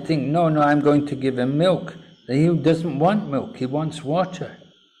can't think, no, I'm going to give him milk. He doesn't want milk, he wants water.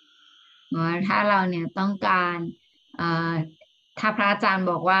 ถ้าเราเนี่ยต้องการถ้าพระอาจารย์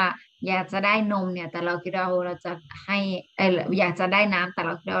บอกว่าอยากจะได้นมเนี่ยแต่เราคิดเราจะให้อยากจะได้น้ำแต่เร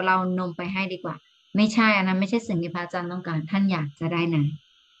าคิดเรานมไปให้ดีกว่าไม่ใช่อันนั้นไม่ใช่สิ่งที่พระอาจารย์ต้องการท่านอยากจะได้น้ำ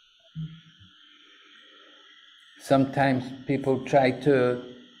Sometimes people try to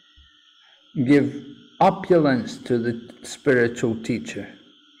give opulence to the spiritual teacher.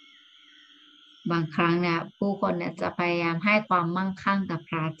 บางครั้งเนี่ยผู้คนเนี่ยจะพยายามให้ความมั่งคั่งกับพ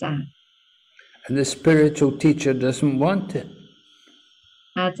ระอาจารย์ And the spiritual teacher doesn't want it.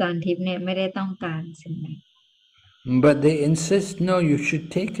 อาจารย์ทิพย์เนี่ยไม่ได้ต้องการสิ่งนั้น But they insist, no, you should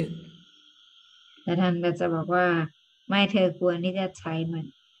take it. แต่ท่านก็จะบอกว่าไม่เธอควรที่จะใช้มัน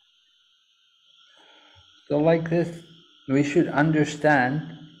So like this, we should understand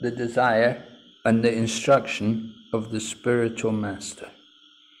the desire and the instruction of the spiritual master.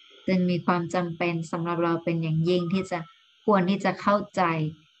 จึงมีความจำเป็นสำหรับเราเป็นอย่างยิ่งที่จะควรที่จะเข้าใจ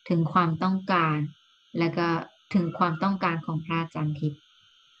ถึงความต้องการและก็ถึงความต้องการของพระอาจารย์ทิพย์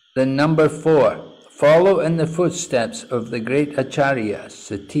Then number 4, follow in the footsteps of the great acharyas,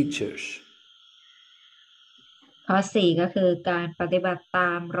 the teachers. ข้อ4ก็คือการปฏิบัติต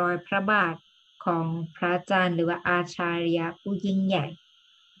ามรอยพระบาทของพระอาจารย์หรือว่าอาชาริยะผู้ยิ่งใหญ่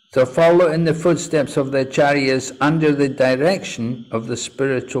So follow in the footsteps of the acharyas under the direction of the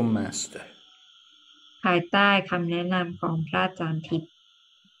spiritual master. ภายใต้คำแนะนำของพระอาจารย์ทิพย์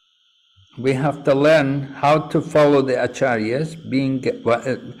We have to learn how to follow the acharyas being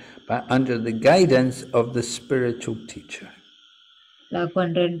under the guidance of the spiritual teacher. เราควร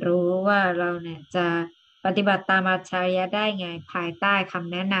เรียนรู้ว่าเราเนี่ยจะปฏิบัติตามอาชาริยะได้ไงภายใต้ค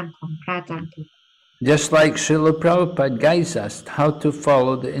ำแนะนำของพระอาจารย์ทิพย์ Just like Srila Prabhupada guides us how to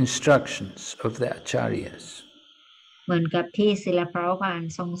follow the instructions of the acharyas. เหมือนกับที่ศิลปะพาน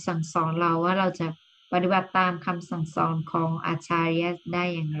ทรงสั่งสอนเราว่าเราจะปฏิบัติตามคำสั่งสอนของอาชาริยะได้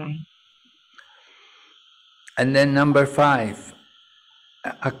อย่างไร And then number 5,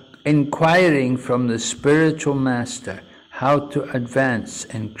 inquiring from the spiritual master how to advance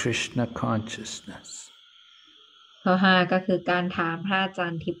in Krishna consciousness. ข้อ5ก็คือการถามพระอาจา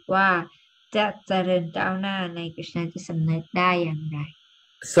รย์ทิพย์ว่าจะเจริญก้าวหน้าในกฤษณจิตสำนึกได้อย่างไร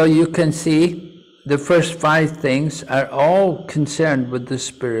So you can see the first 5 things are all concerned with the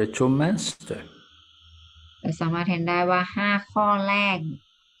spiritual master. เราสามารถเห็นได้ว่า5 ข้อแรก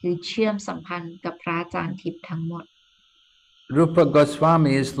คือเชื่อมสัมพันธ์กับพระอาจารย์ทิพย์ทั้งหมด Rupa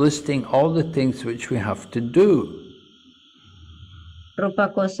Goswami is listing all the things which we have to do. รูป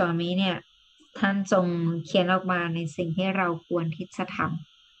โกสวามีเนี่ยท่านทรงเขียนออกมาในสิ่งที่เราควรที่จะท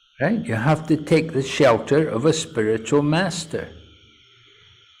ำ Right? You have to take the shelter of a spiritual master.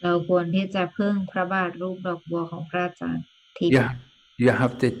 เราควรที่จะพึ่งพระบาทรูปดอกบัวของพระอาจารย์ทิพย์ You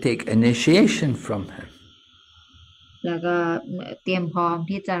have to take initiation from him. แล้วก็เตรียมพร้อม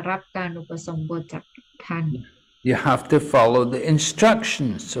ที่จะรับการอุปสมบทจากท่าน You have to follow the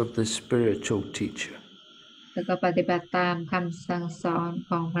instructions of the spiritual teacher. แล้วก็ปฏิบัติตามคำสั่งสอน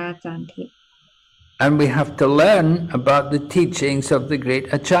ของพระอาจารย์ทิพย์ And we have to learn about the teachings of the great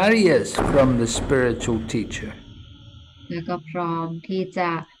acharyas from the spiritual teacher. แล้วก็พร้อมที่จะ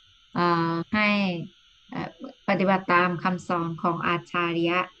ให้ปฏิบัติตามคำสอนของอาจาร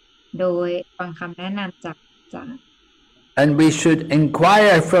ยะโดยฟังคำแนะนำจากอาจารย์ And we should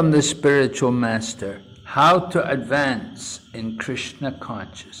inquire from the spiritual master how to advance in Krishna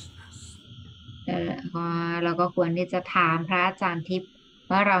consciousness. เราก็ควรที่จะถามพระอาจารย์ทิพย์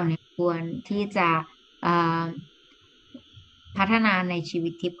ว่าเราเนี่ยควรที่จะพัฒนาในชีวิ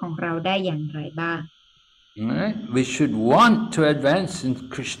ตทิพย์ของเราได้อย่างไรบ้าง Right? We should want to advance in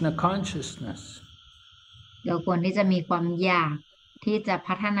Krishna consciousness. เราควรที่จะมีความอยากที่จะ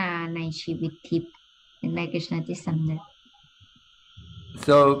พัฒนาในชีวิตทิพย์ในกฤษณจิตสำนึก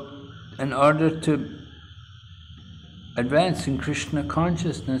So, in order to advance in Krishna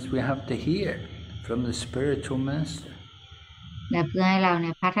consciousness, we have to hear from the spiritual master. และเพื่อให้เราเ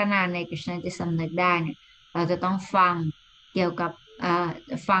นี่ยพัฒนาในกฤษณจิตสำนึกได้เนี่ยเราจะต้องฟังเกี่ยวกับ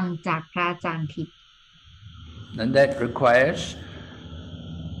ฟังจากพระอาจารย์ทิพย์ And that requires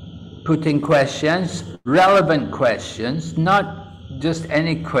putting questions, relevant questions, not just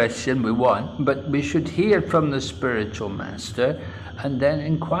any question we want, but we should hear from the spiritual master and then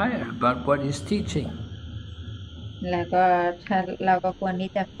inquire about what he's teaching. แล้วก็เราก็ควร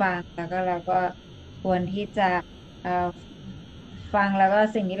ที่จะฟังแล้วก็เราก็ควรที่จะฟังแล้วก็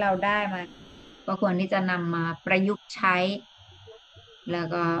สิ่งที่เราได้มาก็ควรที่จะนำมาประยุกต์ใช้แล้ว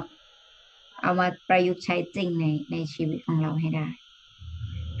ก็เอามาประยุกต์ใช้จริงในชีวิตของเราให้ได้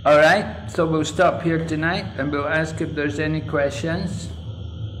All right, so we'll stop here tonight and we'll ask if there's any questions.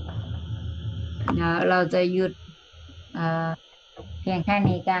 เราจะหยุดเพียงแค่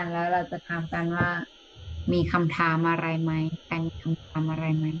นี้กันแล้วเราจะถามกันว่ามีคำถามอะไรไหมใครมีคำถามอะไร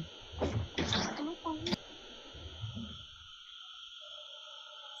ไหม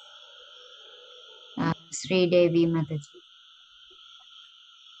Sridevi Mataji.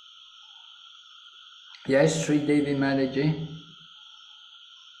 Yes, Sridevi Mataji.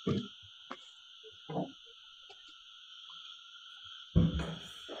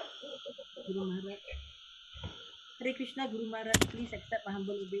 Guru Maharaj. Hare Krishna, Guru Maharaj, please accept my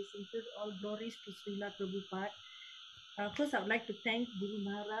humble obeisances. All glories to Srila Prabhupada. First, I would like to thank Guru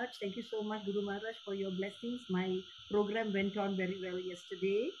Maharaj. Thank you so much, Guru Maharaj, for your blessings. My program went on very well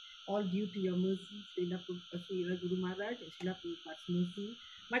yesterday, all due to your mercy, Srila Guru Maharaj and Srila Prabhupada's mercy.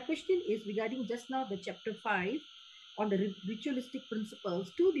 My question is regarding just now the chapter 5 on the ritualistic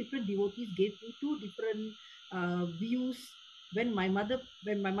principles. Two different devotees gave me two different views when my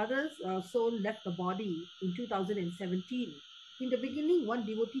mother's soul left the body in 2017. In the beginning, one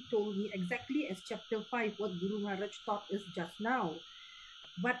devotee told me exactly as chapter 5 what Guru Maharaj taught us just now.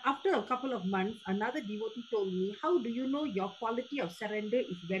 But after a couple of months, another devotee told me, how do you know your quality of surrender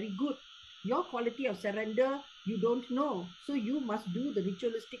is very good? Your quality of surrender, you don't know. So you must do the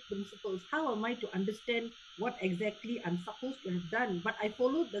ritualistic principles. How am I to understand what exactly I'm supposed to have done? But I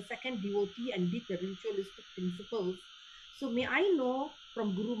followed the second devotee and did the ritualistic principles. So may I know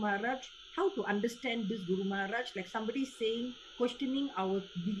from Guru Maharaj how to understand this Guru Maharaj? Like somebody saying, questioning our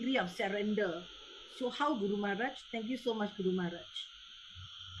degree of surrender. So how Guru Maharaj? Thank you so much, Guru Maharaj.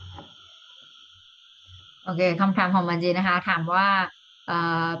 โอเคคำถามของมันจีนะคะถามว่า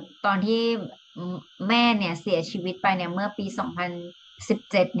ตอนที่แม่เนี่ยเสียชีวิตไปเนี่ยเมื่อปี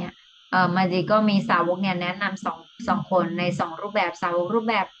2017เนี่ยมันจีก็มีสาวกเนี่ยแนะนำสองคนใน2รูปแบบสาวกรูป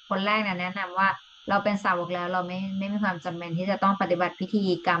แบบคนแรกเนี่ยแนะนำว่าเราเป็นสาวกแล้วเราไม่มีความจำเป็นที่จะต้องปฏิบัติพิธี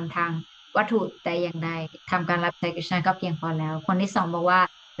กรรมทางวัตถุแต่อย่างใดทำการรับใช้กฤษณะก็เพียงพอแล้วคนที่2บอกว่า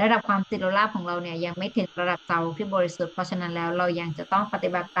ระดับความติดลาภของเราเนี่ยยังไม่ถึงระดับสาวกที่บริสุทธิ์เพราะฉะนั้นแล้วเรายังจะต้องปฏิ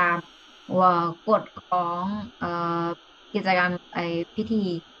บัติตามกฎของกิจกรรมพิธี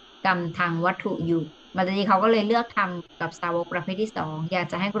กรรมทางวัตถุอยู่มาจีเขาก็เลยเลือกทำกับสาวกประเภทที่2อยาก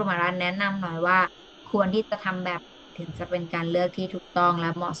จะให้กรุมาราชแนะนำหน่อยว่าควรที่จะทำแบบถึงจะเป็นการเลือกที่ถูกต้องและ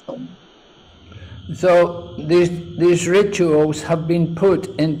เหมาะสม So these rituals have been put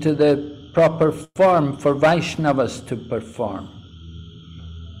into the proper form for Vaishnavas to perform.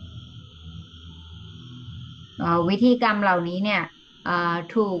 วิธีกรรมเหล่านี้เนี่ย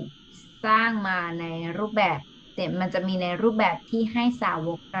ถูกสร้างมาในรูปแบบแต่มันจะมีในรูปแบบที่ให้สาว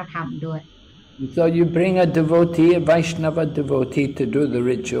กกระทำด้วย So you bring a devotee, a Vaishnava devotee to do the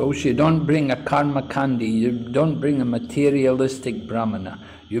rituals. You don't bring a karma kandi, you don't bring a materialistic brahmana.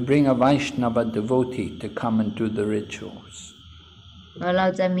 You bring a Vaishnava devotee to come and do the rituals. เรา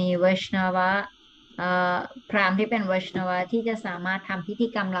จะมีวัชนวะพราหมณ์ที่เป็นวัชนวะที่จะสามารถทำพิธี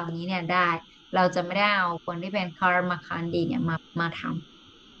กรรมเหล่านี้เนี่ยได้เราจะไม่ได้เอาคนที่เป็นคารมคันดีเนี่ยมาท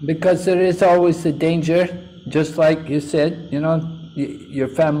ำ Because there is always the danger, just like you said,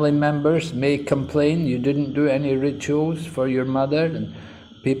 your family members may complain you didn't do any rituals for your mother, and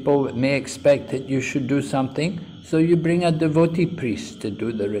people may expect that you should do something, so you bring a devotee priest to do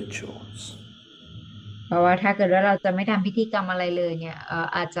the rituals. เพราะว่าถ้าเกิดว่าเราจะไม่ทำพิธีกรรมอะไรเลยเนี่ย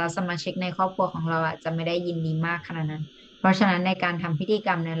อาจจะสมาชิกในครอบครัวของเราอาจจะไม่ได้ยินดีมากขนาดนั้นเพราะฉะนั้นในการทำพิธีกร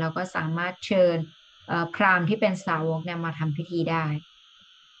รมเนี่ยเราก็สามารถเชิญพราหมณ์ที่เป็นสาวกเนี่ยมาทำพิธีได้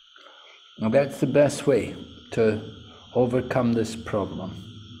That's the best way to overcome this problem.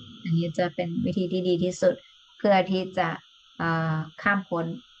 อันนี้จะเป็นวิธีที่ดีที่สุดเพื่อที่จะข้ามพ้น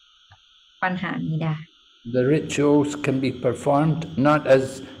ปัญหานี้ได้ The rituals can be performed not as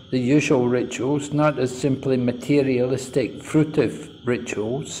the usual rituals, not as simply materialistic, fruitive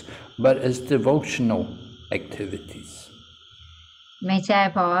rituals, but as devotional activities. ไม่ใช่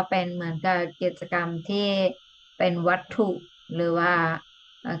เพราะว่าเป็นเหมือนกับกิจกรรมที่เป็นวัตถุหรือว่า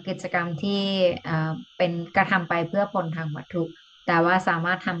กิจกรรมที่เป็นกระทำไปเพื่อผลทางวัตถุแต่ว่าสาม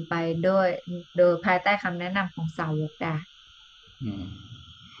ารถทำไปโดยภายใต้คำแนะนำของสาวกได้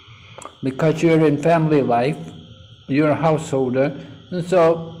Because you're in family life, you're a householder, and so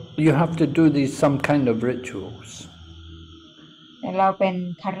you have to do these some kind of rituals. เราเป็น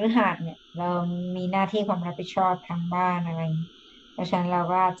คฤหัสถ์เนี่ยเรามีหน้าที่ความรับผิดชอบทางบ้านอะไรเพราะฉะนั้นเรา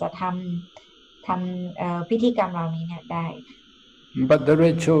ก็จะทำพิธีกรรมเหล่านี้เนี่ยได้ But the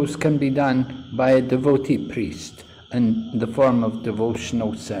rituals can be done by a devotee priest in the form of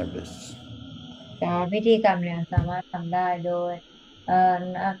devotional service. แต่พิธีกรรมเนี่ยสามารถทำได้โดย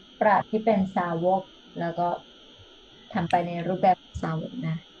นักปราชญ์ที่เป็นสาวกแล้วก็ทำไปในรูปแบบสาวกน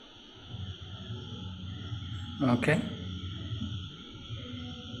ะ Okay.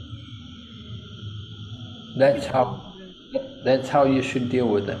 That's how you should deal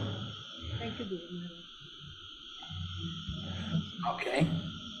with it. Thank you, Guru Maharaj. Okay.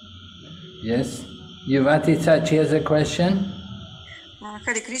 Yes. Yuvati Sachi has a question.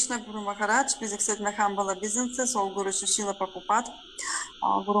 Hare Krishna, Guru Maharaj, please accept my humble obeisances. All Guru Srila Prabhupada.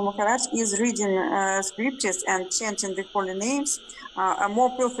 Guru Maharaj is reading scriptures and chanting the holy names, a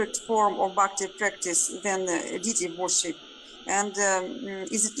more perfect form of Bhakti practice than deity worship. And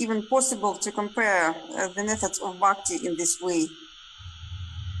is it even possible to compare the methods of Bhakti in this way?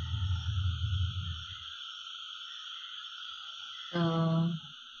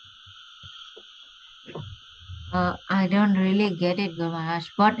 I don't really get it, Guru Maharaj.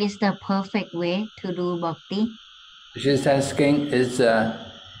 What is the perfect way to do bhakti? She's asking, is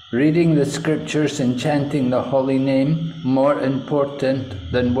reading the scriptures and chanting the holy name more important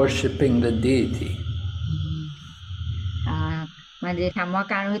than worshipping the deity? มันจะถามว่า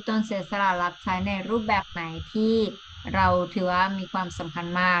การอุทิศตนเสียสละรับใช้ในรูปแบบไหนที่เราถือว่ามีความสำคัญ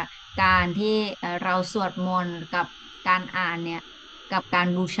มากการที่เราสวดมนต์กับการอ่านเนี่ยกับการ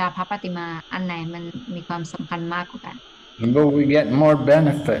บูชาพระปฏิมาอันไหนมันมีความสำคัญมากกว่ากัน Will we get more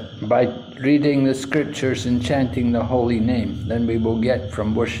benefit by reading the scriptures and chanting the holy name than we will get from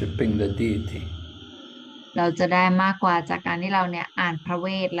worshipping the deity? เราจะได้มากกว่าจากการที่เราเนี่ยอ่านพระเว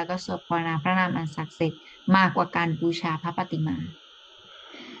ทแล้วก็สวดภาวนาพระนามอันศักดิ์สิทธิ์มากกว่าการบูชาพระปฏิมา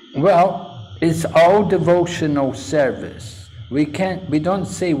Well, it's all devotional service. We don't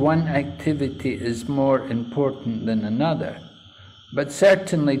say one activity is more important than another, but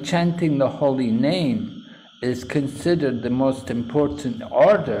certainly chanting the holy name is considered the most important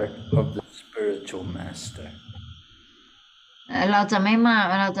order of the spiritual master. เราจะไ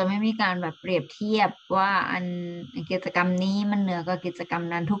ม่มีการแบบเปรียบเทียบว่ากิจกรรมนี้มันเหนือกว่ากิจกรรม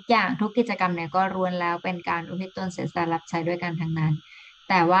นั้นทุกกิจกรรมเนี่ยก็ล้วนแล้วเป็นการอุทิศตนเสียสละรับใช้ด้วยกันทั้งนั้น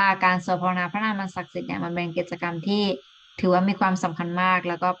แต่ว่าการสวดภาวนาพระนามอันศักดิ์สิทธิ์เนี่ยมันเป็นกิจกรรมที่ถือว่ามีความสำคัญมาก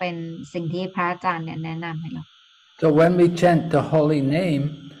แล้วก็เป็นสิ่งที่พระอาจารย์เนี่ยแนะนำให้เรา So when we chant the holy name,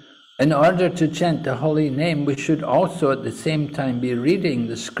 in order to chant the holy name, we should also at the same time be reading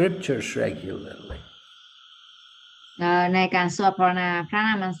the scriptures regularly. ในการสวดภาวนาพระน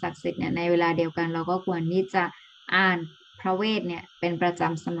ามอันศักดิ์สิทธิ์เนี่ยในเวลาเดียวกันเราก็ควรที่จะอ่านพ พระเวทเนี่ยเป็นประจ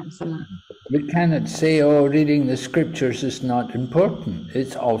ำสม่ำเสมอ We cannot say, oh, reading the scriptures is not important.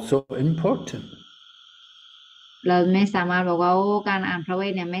 It's also important. เราไม่สามารถบอกว่าโอ้การอ่านพระเว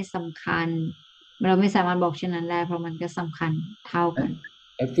ทเนี่ยไม่สำคัญเราไม่สามารถบอกเช่นนั้นได้เพราะมันก็สำคัญเท่ากัน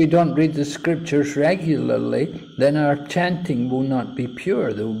If we don't read the scriptures regularly, then our chanting will not be pure.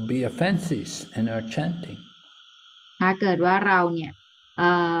 There will be offenses in our chanting. ถ้าเกิดว่าเราเนี่ย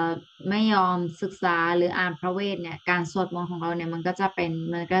ไม่ยอมศึกษาหรืออ่านพระเวทเนี่ยการสวดมนต์ของเราเนี่ยมันก็เ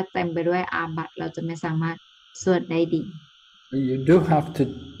ต็มไปด้วยอาบัติเราจะไม่สามารถสวดได้ดี You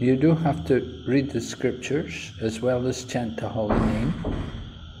do have to read the scriptures as well as chant the holy name.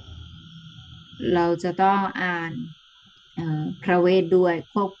 เราจะต้องอ่านพระเวทด้วย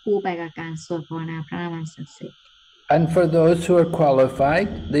ควบคู่ไปกับการสวดภาวนาพระนามอันศักดิ์สิทธิ์ And for those who are qualified,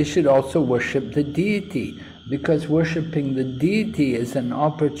 they should also worship the deity, because worshipping the deity is an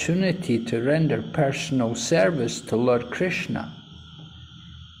opportunity to render personal service to Lord Krishna.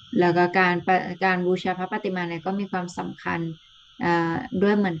 แล้วก็การบูชาพระปฏิมาเนี่ยก็มีความสำคัญด้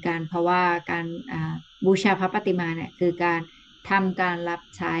วยเหมือนกันเพราะว่าการบูชาพระปฏิมาเนี่ยคือการทำการรับ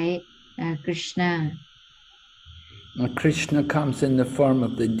ใช้Krishna. Krishna comes in the form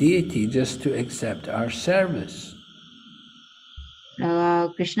of the deity just to accept our service. แล้ว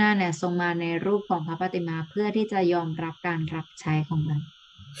คริชนาเนี่ยทรงมาในรูปของพระปฏิมาเพื่อที่จะยอมรับการรับใช้ของเรา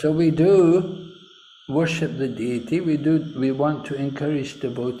So we do worship the deity. We want to encourage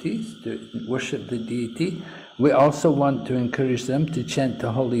devotees to worship the deity. We also want to encourage them to chant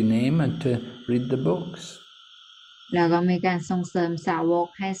the holy name and to read the books. แล้วก็มีการส่งเสริมสาวก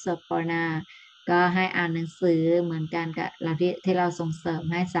ให้สวดภาวนาก็ให้อ่านหนังสือเหมือนกันกับเราที่เราส่งเสริม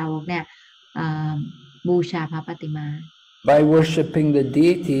ให้สาวกเนี่ยบูชาพระปฏิมา By worshipping the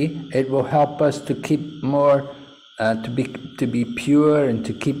deity, it will help us to keep more, to be pure and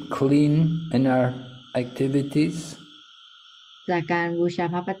to keep clean in our activities. จากการบูชา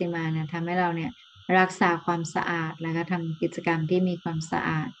พระปฏิมาเนี่ยทำให้เราเนี่ยรักษาความสะอาดแล้วก็ทำกิจกรรมที่มีความสะอ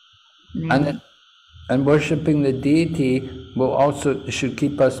าด And worshipping the deity should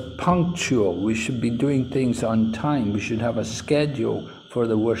keep us punctual. We should be doing things on time. We should have a schedule for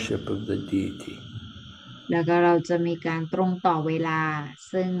the worship of the deity. แล้วก็เราจะมีการตรงต่อเวลา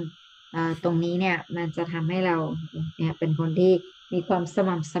ซึ่งตรงนี้เนี่ยมันจะทำให้เราเนี่ยเป็นคนที่มีความส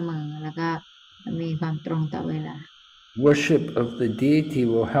ม่ำเสมอแล้วก็มีความตรงต่อเวลา Worship of the deity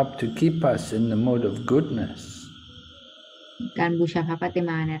will help to keep us in the mode of goodness. การบูชาพระปฏิ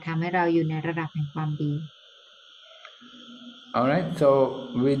มาเนี่ยทำให้เราอยู่ในระดับแห่งความดี All right, so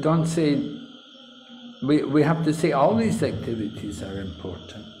we don't say we have to say all these activities are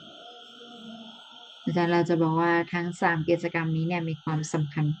important. อาจารย์เราจะบอกว่าทั้ง3กิจกรรมนี้เนี่ยมีความส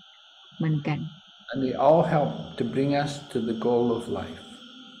ำคัญเหมือนกัน And they all help to bring us to the goal of life.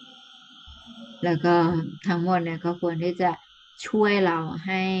 แล้วก็ทั้งหมดเนี่ยก็ควรที่จะช่วยเราใ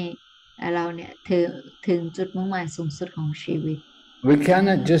ห้เราเนี่ยถึงจุดมุ่งหมายสูงสุดของชีวิต We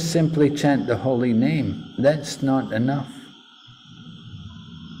cannot just simply chant the holy name. That's not enough.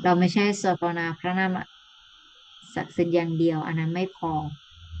 เราไม่ใช่สวดภาวนาพระนามศักดิ์สิทธิ์อย่างเดียวอันนั้นไม่พอ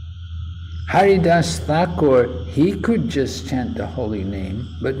Haridas Thakur, he could just chant the holy name,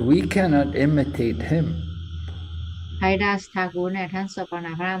 but we cannot imitate him. Haridas Thakur เนี่ยท่านสวดภาวน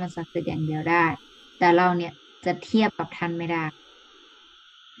าพระนามศักดิ์สิทธิ์อย่างเดียวได้แต่เราเนี่ยจะเทียบกับท่านไม่ได้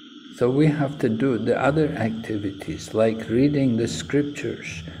So we have to do the other activities like reading the scriptures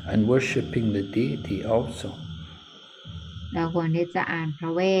and worshipping the deity also. เราควรที่จะอ่านพร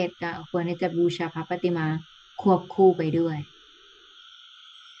ะเวทควรที่จะบูชาพระปฏิมาควบคู่ไปด้วย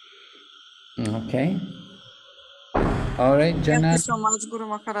Okay. All right, Jana. Thank you so much, Guru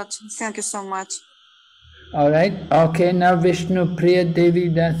Maharaj. Thank you so much. All right. Okay, now Vishnu Priya Devi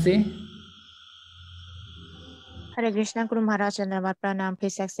Dasi. Hare Krishna, Guru Maharaj, and Ravat Pranam.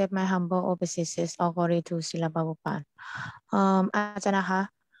 Please accept my humble obeisances. All glory to Srila Prabhupada. อาจารย์นะคะ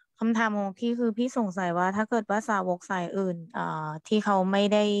คำถามของพี่คือพี่สงสัยว่าถ้าเกิดว่าสาวกสายอื่นที่เขาไม่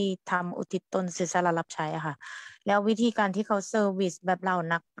ได้ทำอุทิศตนเสียสละรับใช้อะค่ะแล้ววิธีการที่เขาเซอร์วิสแบบเรา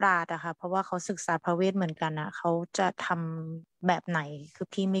นักปราชญ์อะค่ะเพราะว่าเขาศึกษาพระเวทเหมือนกันอะเขาจะทำแบบไหนคือ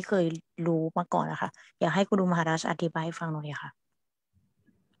พี่ไม่เคยรู้มาก่อนนะคะอยากให้กุรุมหาราชอธิบายให้ฟังหน่อยค่ะ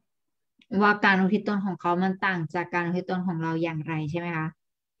ว่าการอุทิศตนของเขามันต่างจากการอุทิศตนของเราอย่างไรใช่ไหมคะ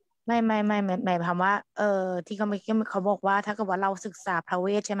ไม่หมายความว่าที่เขาบอกว่าถ้าเกิดว่าเราศึกษาพระเว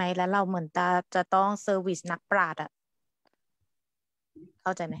ทใช่ไหมแล้วเราเหมือนจะต้องเซอร์วิสนักปราชญ์อะเข้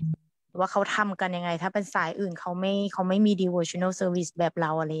าใจไหมว่าเขาทำกันยังไงถ้าเป็นสายอื่นเขาไม่มี devotional service แบบเร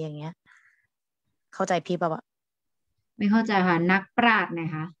าอะไรอย่างเงี้ยเข้าใจพี่ป่ะไม่เข้าใจค่ะนักปราชญ์นะ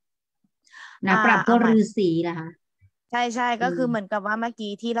คะนักปราชญ์ก็ฤาษีนะคะใช่ก็คือเหมือนกับว่าเมื่อ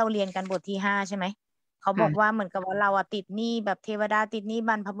กี้ที่เราเรียนกันบทที่5ใช่ไหม เขาบอกว่าเหมือนกับว่าเราอะติดหนี้แบบเทวดาติดหนี้บ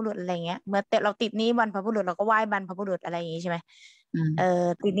รรพบุรุษอะไรเงี้ยเมื่อเราติดหนี้บรรพบุรุษเราก็ไหว้บรรพบุรุษอะไรอย่างงี้ใช่ไหม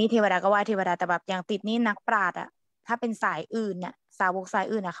ติดหนี้เทวดาก็ไหว้เทวดาแต่แบบอย่างติดหนี้นักปราชญ์อะถ้าเป็นสายอื่นเนี่ยสาวกสาย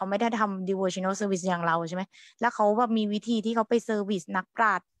อื่นอะเขาไม่ได้ทำ devotional service อย่างเราใช่ไหมแล้วเขาแบบมีวิธีที่เขาไปเซอร์วิสนักปร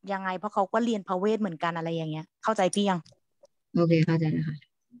าชญ์ยังไงเพราะเขาก็เรียนพระเวทเหมือนกันอะไรอย่างเงี้ยเข้าใจพี่ยังโอเคเข้าใจแล้วค่ะ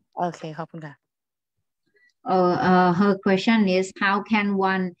โอเคขอบคุณค่ะher question is how can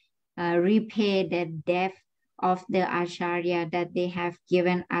one repay the debt of the acharya that they have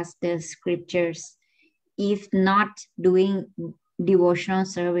given us the scriptures if not doing devotional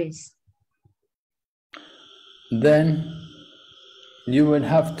service then you'd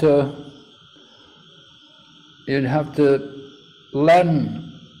have to learn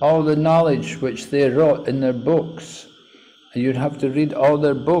all the knowledge which they wrote in their books. You'd have to read all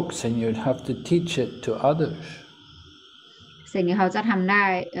their books and you'd have to teach it to others. สิ่งที่เขาจะทำได้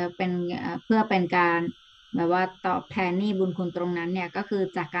เป็นเพื่อเป็นการแบบว่าตอบแทนหนี้บุญคุณตรงนั้นเนี่ยก็คือ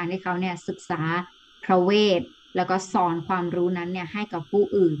จากการที่เขาเนี่ยศึกษาพระเวทแล้วก็สอนความรู้นั้นเนี่ยให้กับผู้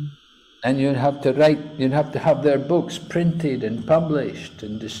อื่น And you'd have to have their books printed and published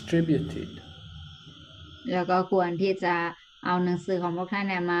and distributed. แล้วก็ควรที่จะเอาหนังสือของพวกท่าน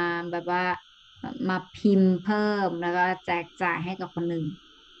เนี่ยมาแบบว่ามาพิมพ์เพิ่มแล้วก็แจกจ่ายให้กับคนอื่น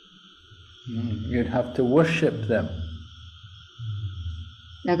You'd have to worship them.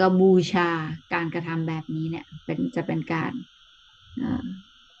 แล้วก็บูชาการกระทำแบบนี้เนี่ยจะเป็นการ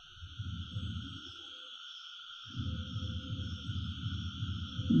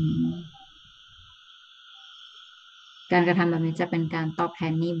การกระทำแบบนี้จะเป็นการตอบแท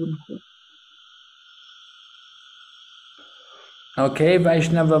นหนี้บุญคุณ Okay,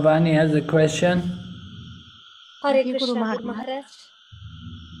 Vaishnava Vani has a question. Hare Krishna, Guru Maharaj.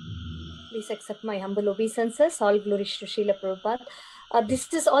 Please accept my humble obeisances. All glories to Srila Prabhupada. This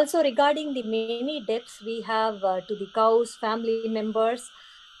is also regarding the many debts we have to the cows, family members.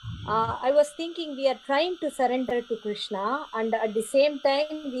 I was thinking we are trying to surrender to Krishna, and at the same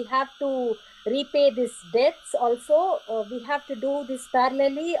time we have to repay these debts also. We have to do this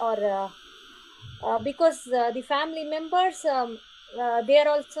parallelly, or because the family members they are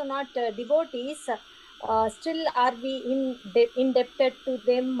also not devotees. Still, are we indebted to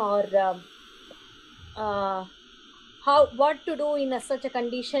them, or what to do in such a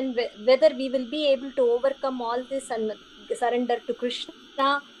condition? Whether we will be able to overcome all this and surrender to Krishna?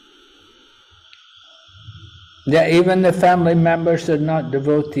 Yeah, even the family members are not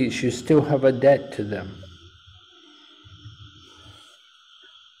devotees, you still have a debt to them.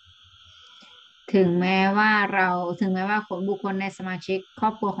 ถึงแม้ว่าบุคคลในสมาชิกครอ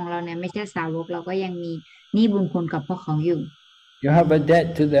บครัวของเราเนี่ยไม่ใช่สาวกเราก็ยังมีหนี้บุญคุณกับพวกเขาอยู่ You have a debt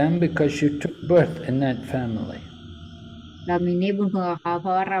to them because you took birth in that family. เรามีหนี้บุญคุณกับเขาเพร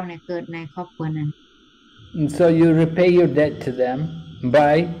าะว่าเราเนี่ยเกิดในครอบครัวนั้น And so you repay your debt to them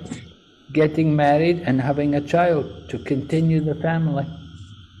by getting married and having a child to continue the family.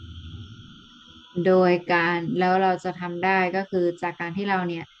 โดยการแล้วเราจะทำได้ก็คือจากการที่เรา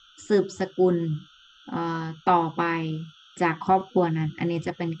เนี่ยสืบสกุลต่อไปจากครอบครัวนั้นอันนี้จ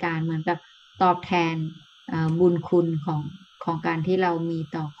ะเป็นการเหมือนกับตอบแทนบุญคุณของการที่เรามี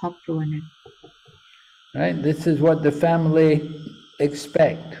ต่อครอบครัวนั้น Right? This is what the family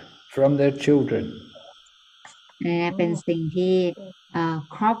expect from their children. นี่เป็นสิ่งที่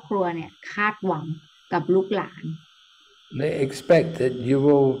ครอบครัวเนี่ยคาดหวังกับลูกหลาน They expect that you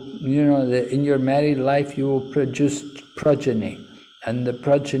will, that in your married life you will produce progeny, and the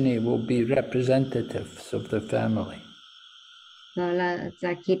progeny will be representatives of the family. เราจ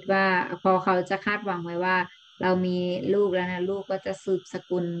ะคิดว่าพอเขาจะคาดหวังไว้ว่าเรามีลูกแล้วนะลูกก็จะสืบส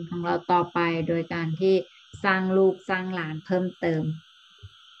กุลของเราต่อไปโดยการที่สร้างลูกสร้างหลานเพิ่มเติม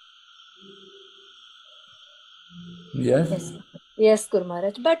Yes? Yes, Guru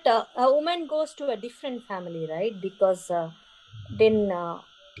Maharaj. But a woman goes to a different family, right? Because then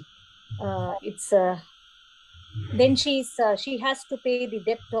then she has to pay the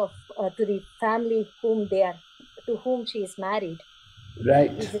debt of to the family to whom she is married.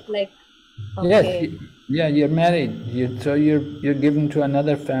 Right. Is it like? Okay. Yes. You're married. So you're given to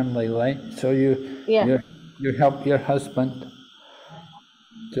another family, right? So you help your husband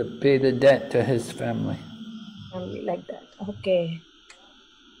to pay the debt to his family. Like that. Okay.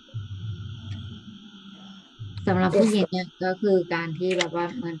 สำหรับผู้หญิงเนี่ยก็คือการที่แบบว่า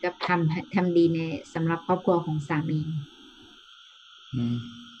เหมือนกับทำดีในสำหรับครอบครัวของสามี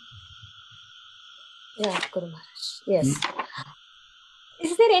Yeah, Guru Maharaj. Yes.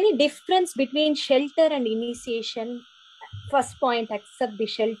 Is there any difference between shelter and initiation? First point, accept the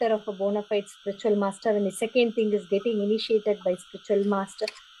shelter of a bona fide spiritual master, and the second thing is getting initiated by spiritual master.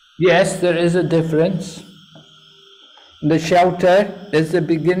 Yes, there is a difference. The shelter is the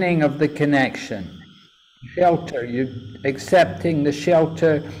beginning of the connection. Shelter, you accepting the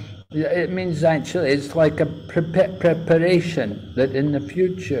shelter, it means actually it's like a preparation that in the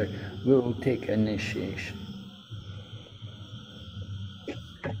future we will take initiation.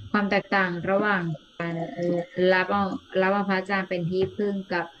 ความแตกต่างระหว่างการรับพระอาจารย์เป็นที่พึ่ง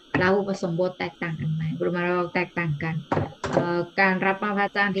กับรับอุปสมบทแตกต่างกันไหมกรุมาเราแตกต่างกันการรับพระอ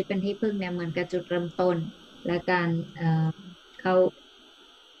าจารย์ที่เป็นที่พึ่งเนี่ยเหมือนกับจุดเริ่มต้นและการเข้า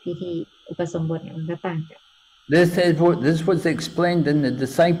พิธีอุปสมบทเนี่ยมันก็ต่างกัน This was explained in the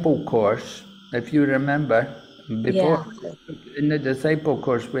disciple course, if you remember. Before, in the disciple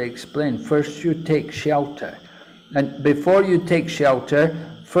course, we explained first you take shelter, and before you take shelter,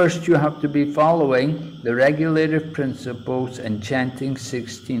 first you have to be following the regulative principles and chanting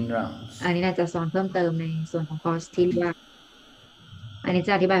 16 rounds. อันนี้น่าจะสอนเพิ่มเติมในส่วนของคอร์สที่เรียกว่าอันนี้จ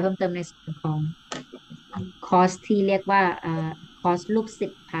ะอธิบายเพิ่มเติมในส่วนของคอร์สที่เรียกว่าคอร์สลูกศิ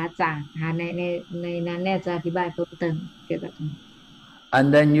ษย์พระอาจารย์นะคะในนั้นเนี่ยจะอธิบายเพิ่มเติมเกี่ยวกับตรงนี้ And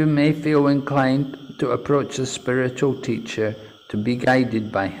then you may feel inclined to approach a spiritual teacher to be guided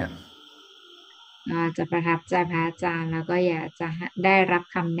by him. จะประทับใจพระอาจารย์แล้วก็อยากจะได้รับ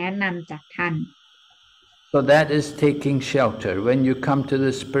คำแนะนำจากท่าน So that is taking shelter. When you come to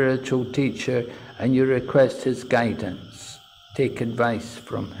the spiritual teacher and you request his guidance, take advice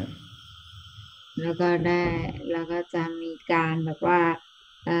from him. แล้วก็จะมีการแบบว่า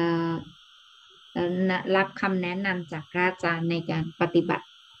รับคำแนะนำจากพระอาจารย์ในการปฏิบัติ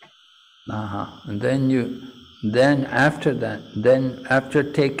And then after that, after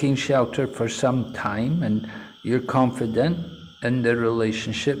taking shelter for some time and you're confident in the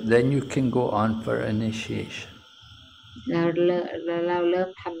relationship, then you can go on for initiation. เราเริ่ม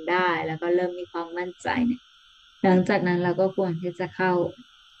ทำได้แล้วก็เริ่มมีความมั่นใจเนี่ยหลังจากนั้นเราก็ควรที่จะเข้า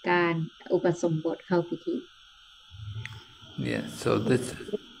การอุปสมบทเข้าพิธี Yeah, so this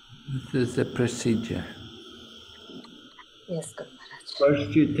is the procedure. Yes, Guru Maharaj. First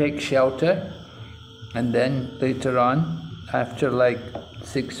you take shelter, and then later on, after like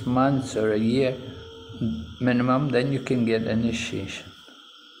 6 months or a year minimum, then you can get initiation.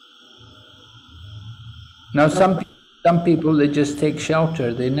 Now some people, they just take shelter,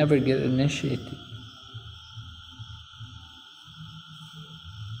 they never get initiated.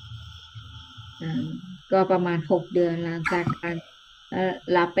 ก็ประมาณ6 เดือนหลังจากการ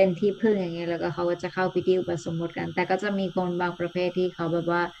รับเป็นที่พึ่งอย่างเงี้ยแล้วก็เขาก็จะเข้าพิธีอุปสมบทกันแต่ก็จะมีคนบางประเภทที่เขาแบบ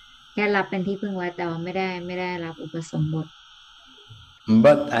ว่าแค่รับเป็นที่พึ่งไว้แต่ว่าไม่ได้รับอุปสมบท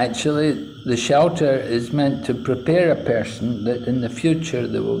But actually the shelter is meant to prepare a person that in the future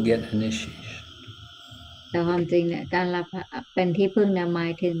they will get initiation. แต่ความจริงเนี่ยการรับเป็นที่พึ่งเนี่ยหมา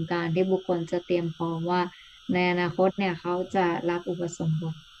ยถึงการที่บุคคลจะเตรียมพร้อมว่าในอนาคตเนี่ยเขาจะรับอุปสมบ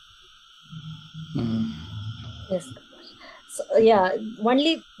ท Yes. So, yeah,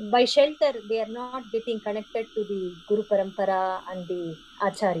 only by shelter they are not getting connected to the Guru Parampara and the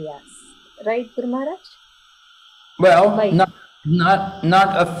Acharyas, right, Guru Maharaj? Well, not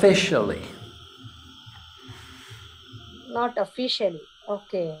officially. Not officially,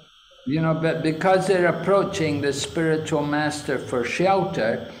 okay. You know, but because they're approaching the spiritual master for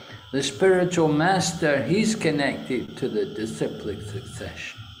shelter, the spiritual master, he's connected to the disciplic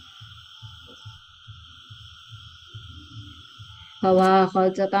succession. เพราะว่าเขา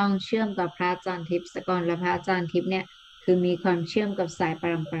จะต้องเชื่อมกับพระอาจารย์ทิพย์ก่อนและพระอาจารย์ทิพย์เนี่ยคือมีความเชื่อมกับสายป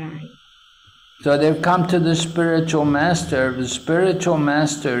รำปรา So they've come to the spiritual master. The spiritual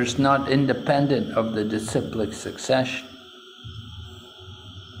master is not independent of the disciplic succession.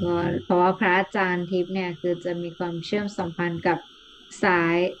 เพราะว่าพระอาจารย์ทิพย์เนี่ยคือจะมีความเชื่อมสัมพันธ์กับส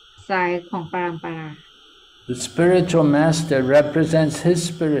ายของปรำปรา The spiritual master represents his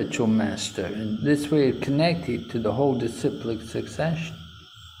spiritual master, and this way it's connected to the whole disciplic succession.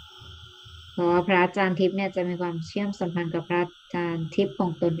 เพราะว่าพระอาจารย์ทิพย์เนี่ยจะมีความเชื่อมสัมพันธ์กับพระอาจารย์ทิพย์ขอ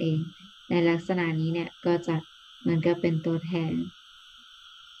งตนเองในลักษณะนี้เนี่ยก็จะเหมือนกับเป็นตัวแทน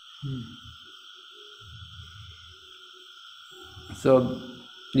So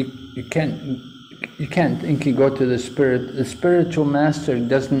you can't think you go to the spiritual master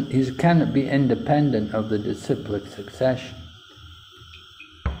he cannot be independent of the disciplic succession.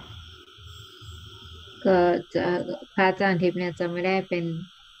 ก็จะพระอาจารย์ทิพย์เนี่ยจะไม่ได้เป็น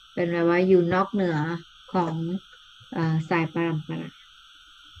แบบว่าอยู่นอกเหนือของสายปรำปรา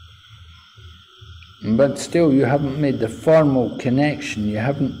But still you haven't made the formal connection. You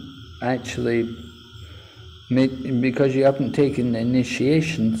haven't actually made, because you haven't taken the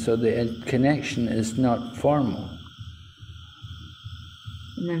initiation, so the connection is not formal.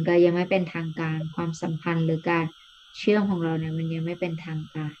 มันก็ยังไม่เป็นทางการความสัมพันธ์หรือการเชื่อมของเราเนี่ยมันยังไม่เป็นทาง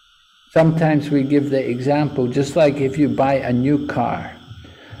การ sometimes we give the example, just like if you buy a new car.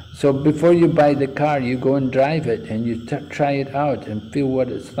 So before you buy the car, you go and drive it, and you try it out and feel what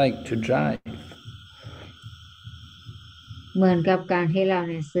it's like to drive. เหมือนกับการที่เรา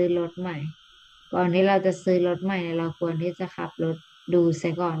เนี่ยซื้อรถใหม่ก่อนที่เราจะซื้อรถใหม่เนี่ยเราควรที่จะขับรถดูเสี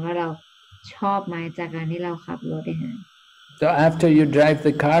ยก่อนว่าเราชอบไหมจากการที่เราขับรถเนี่ย So after you drive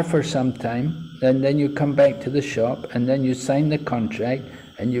the car for some time, and then you come back to the shop, and then you sign the contract,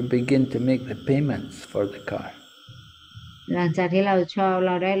 and you begin to make the payments for the car. หลังจากที่เราชอบเ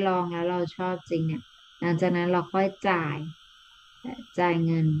ราได้ลองแล้วเราชอบจริงเนี่ยหลังจากนั้นเราค่อยจ่ายเ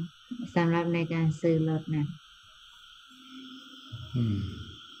งินสำหรับในการซื้อรถนั้น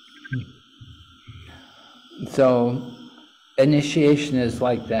So initiation is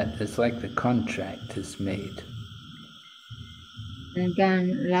like that. It's like the contract is made. การ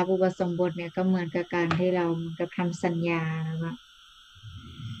รับอุปสมบทเนี่ยก็เหมือนกับการที่เราเหมือนกับทำสัญญาว่า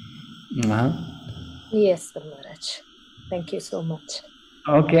Yes, Maharaj. Thank you so much.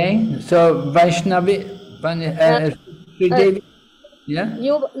 Okay, so Vaishnavi, Sridevi, yeah?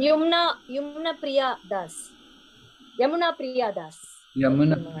 Yamuna Priya Das. Yamuna Priya Das.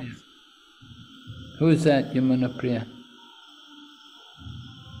 Yamuna Priya. Who is that, Yamuna Priya?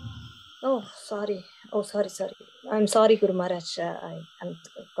 Oh, sorry. Sorry. I'm sorry, Guru Maharaj. I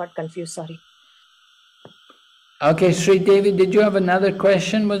got confused. Sorry. Okay, Sridevi, did you have another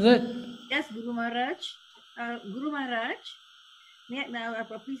question, was it? Yes, Guru Maharaj. Guru Maharaj,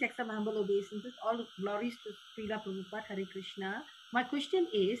 please accept my humble obeisances. All glories to Srila Prabhupada, Hare Krishna. My question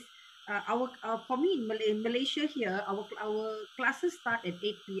is, for me in Malaysia here, our classes start at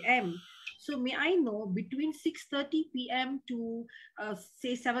 8 p.m. So may I know between 6:30 p.m. to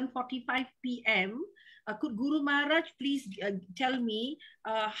say 7:45 p.m. Could Guru Maharaj please tell me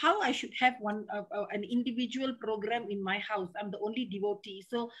how I should have an individual program in my house? I'm the only devotee.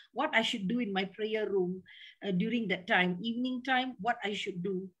 So what I should do in my prayer room during that time, evening time, what I should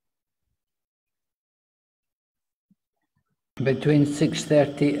do? Between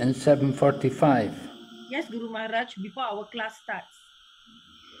 6:30 and 7:45. Yes, Guru Maharaj, before our class starts.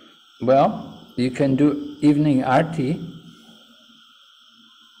 Well, you can do evening arti.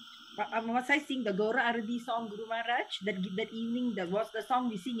 Must I sing the Gaura Arati song, Guru Maharaj? That evening, that was the song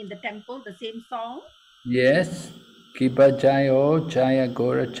we sing in the temple, the same song? Yes. Kiba Jayo Jaya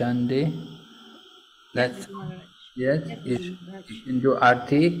Gaura Chandi. That's, yes, you can do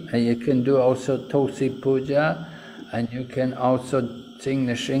arti, and you can do also Tulsi Puja, and you can also sing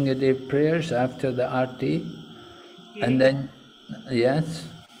the Shringadev prayers after the arti. Okay. And then, yes,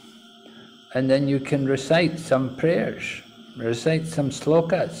 and then you can recite some prayers, recite some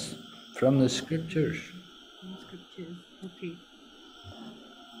slokas from the scriptures. Scriptures, okay.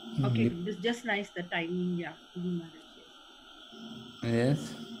 Okay, this just nice the timing, yeah.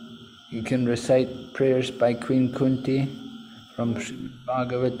 Yes, you can recite prayers by Queen Kunti from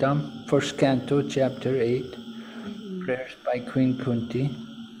Bhagavatam, first canto, chapter 8. Prayers by Queen Kunti.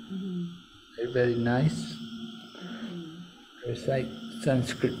 They're very nice. Recite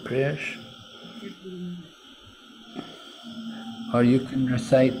Sanskrit prayers. Or you can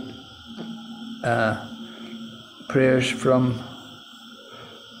recite prayers from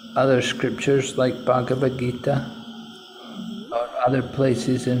other scriptures like Bhagavad Gita or other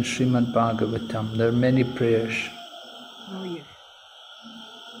places in Srimad Bhagavatam. There are many prayers. Oh, yes.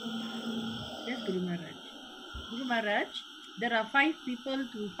 Yes, Guru Maharaj. Guru Maharaj, there are 5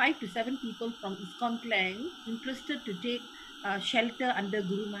 to 7 people from ISKCON clan interested to take shelter under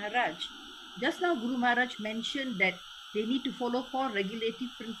Guru Maharaj. Just now Guru Maharaj mentioned that they need to follow 4 regulative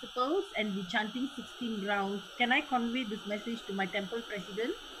principles and be chanting 16 rounds. Can I convey this message to my temple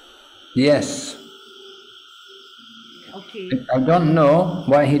president? Yes. Okay. I don't know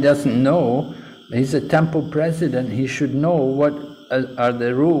why he doesn't know. He's a temple president. He should know what are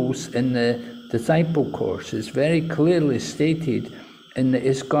the rules in the disciple course. It's very clearly stated in the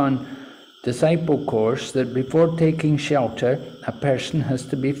ISKCON disciple course that before taking shelter, a person has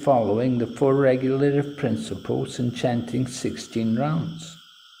to be following the 4 regulative principles and chanting 16 rounds.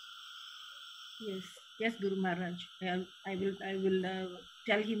 Yes, Guru Maharaj. I will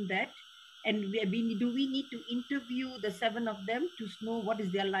tell him that. And do we need to interview the 7 of them to know what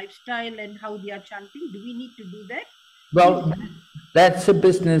is their lifestyle and how they are chanting? Do we need to do that? Well, that's the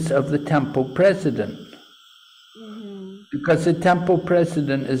business of the temple president. Because the temple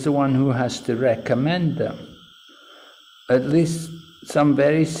president is the one who has to recommend them. At least some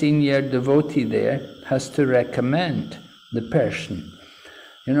very senior devotee there has to recommend the person.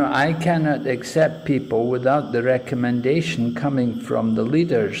 You know, I cannot accept people without the recommendation coming from the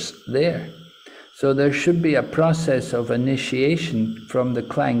leaders there. So there should be a process of initiation from the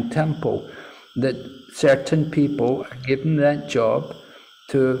Klang temple, that certain people are given that job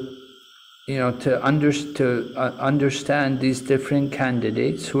to, to understand these different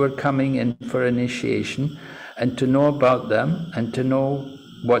candidates who are coming in for initiation, and to know about them, and to know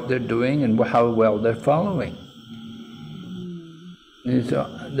what they're doing and how well they're following. So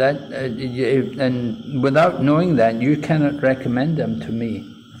that, and without knowing that, you cannot recommend them to me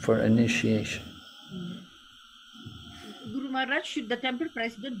for initiation. Guru Maharaj, should the temple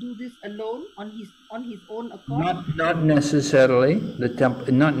president do this alone on his own accord? Not necessarily.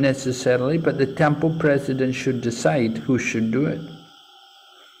 Not necessarily, but the temple president should decide who should do it.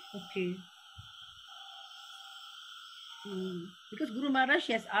 Okay. Because Guru Maharaj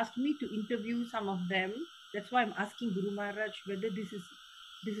has asked me to interview some of them. That's why I'm asking Guru Maharaj whether this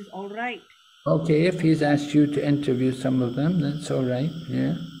is all right. Okay, if he's asked you to interview some of them, that's all right.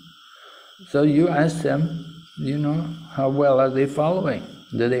 Yeah. So you ask them, how well are they following?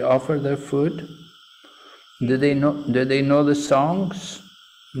 Do they offer their food? Do they know the songs?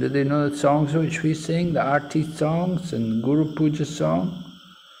 Do they know the songs which we sing, the Arti songs and Guru Puja song?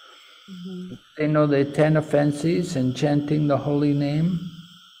 Do they know the 10 offenses and chanting the holy name?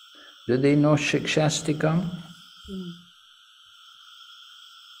 Do they know Shikshastikam?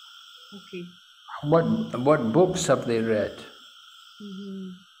 Okay. What books have they read?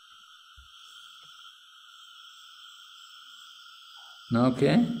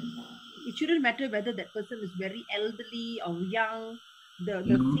 Okay. It shouldn't matter whether that person is very elderly or young.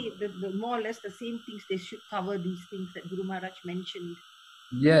 The more or less the same things, they should cover these things that Guru Maharaj mentioned.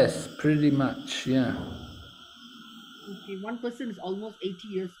 Yes, pretty much, yeah. Okay, one person is almost 80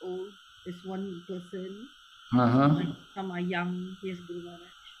 years old. There's one person. Some are young. Yes, Guru Maharaj.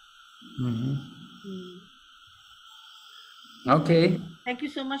 Okay. Thank you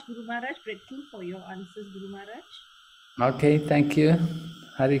so much, Guru Maharaj. Grateful for your answers, Guru Maharaj. Okay, thank you.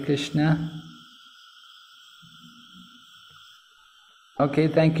 Hare Krishna. Okay,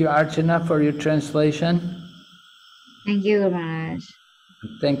 thank you, Archana, for your translation. Thank you, Guru Maharaj.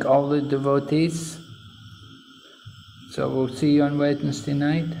 Thank all the devotees. So we'll see you on Wednesday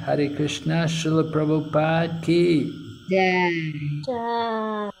night. Hare Krishna, Srila Prabhupada ki. Jai.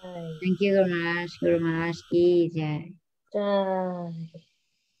 Jai. Thank you, Guru Maharaj. Guru Maharaj ki jai. Jai.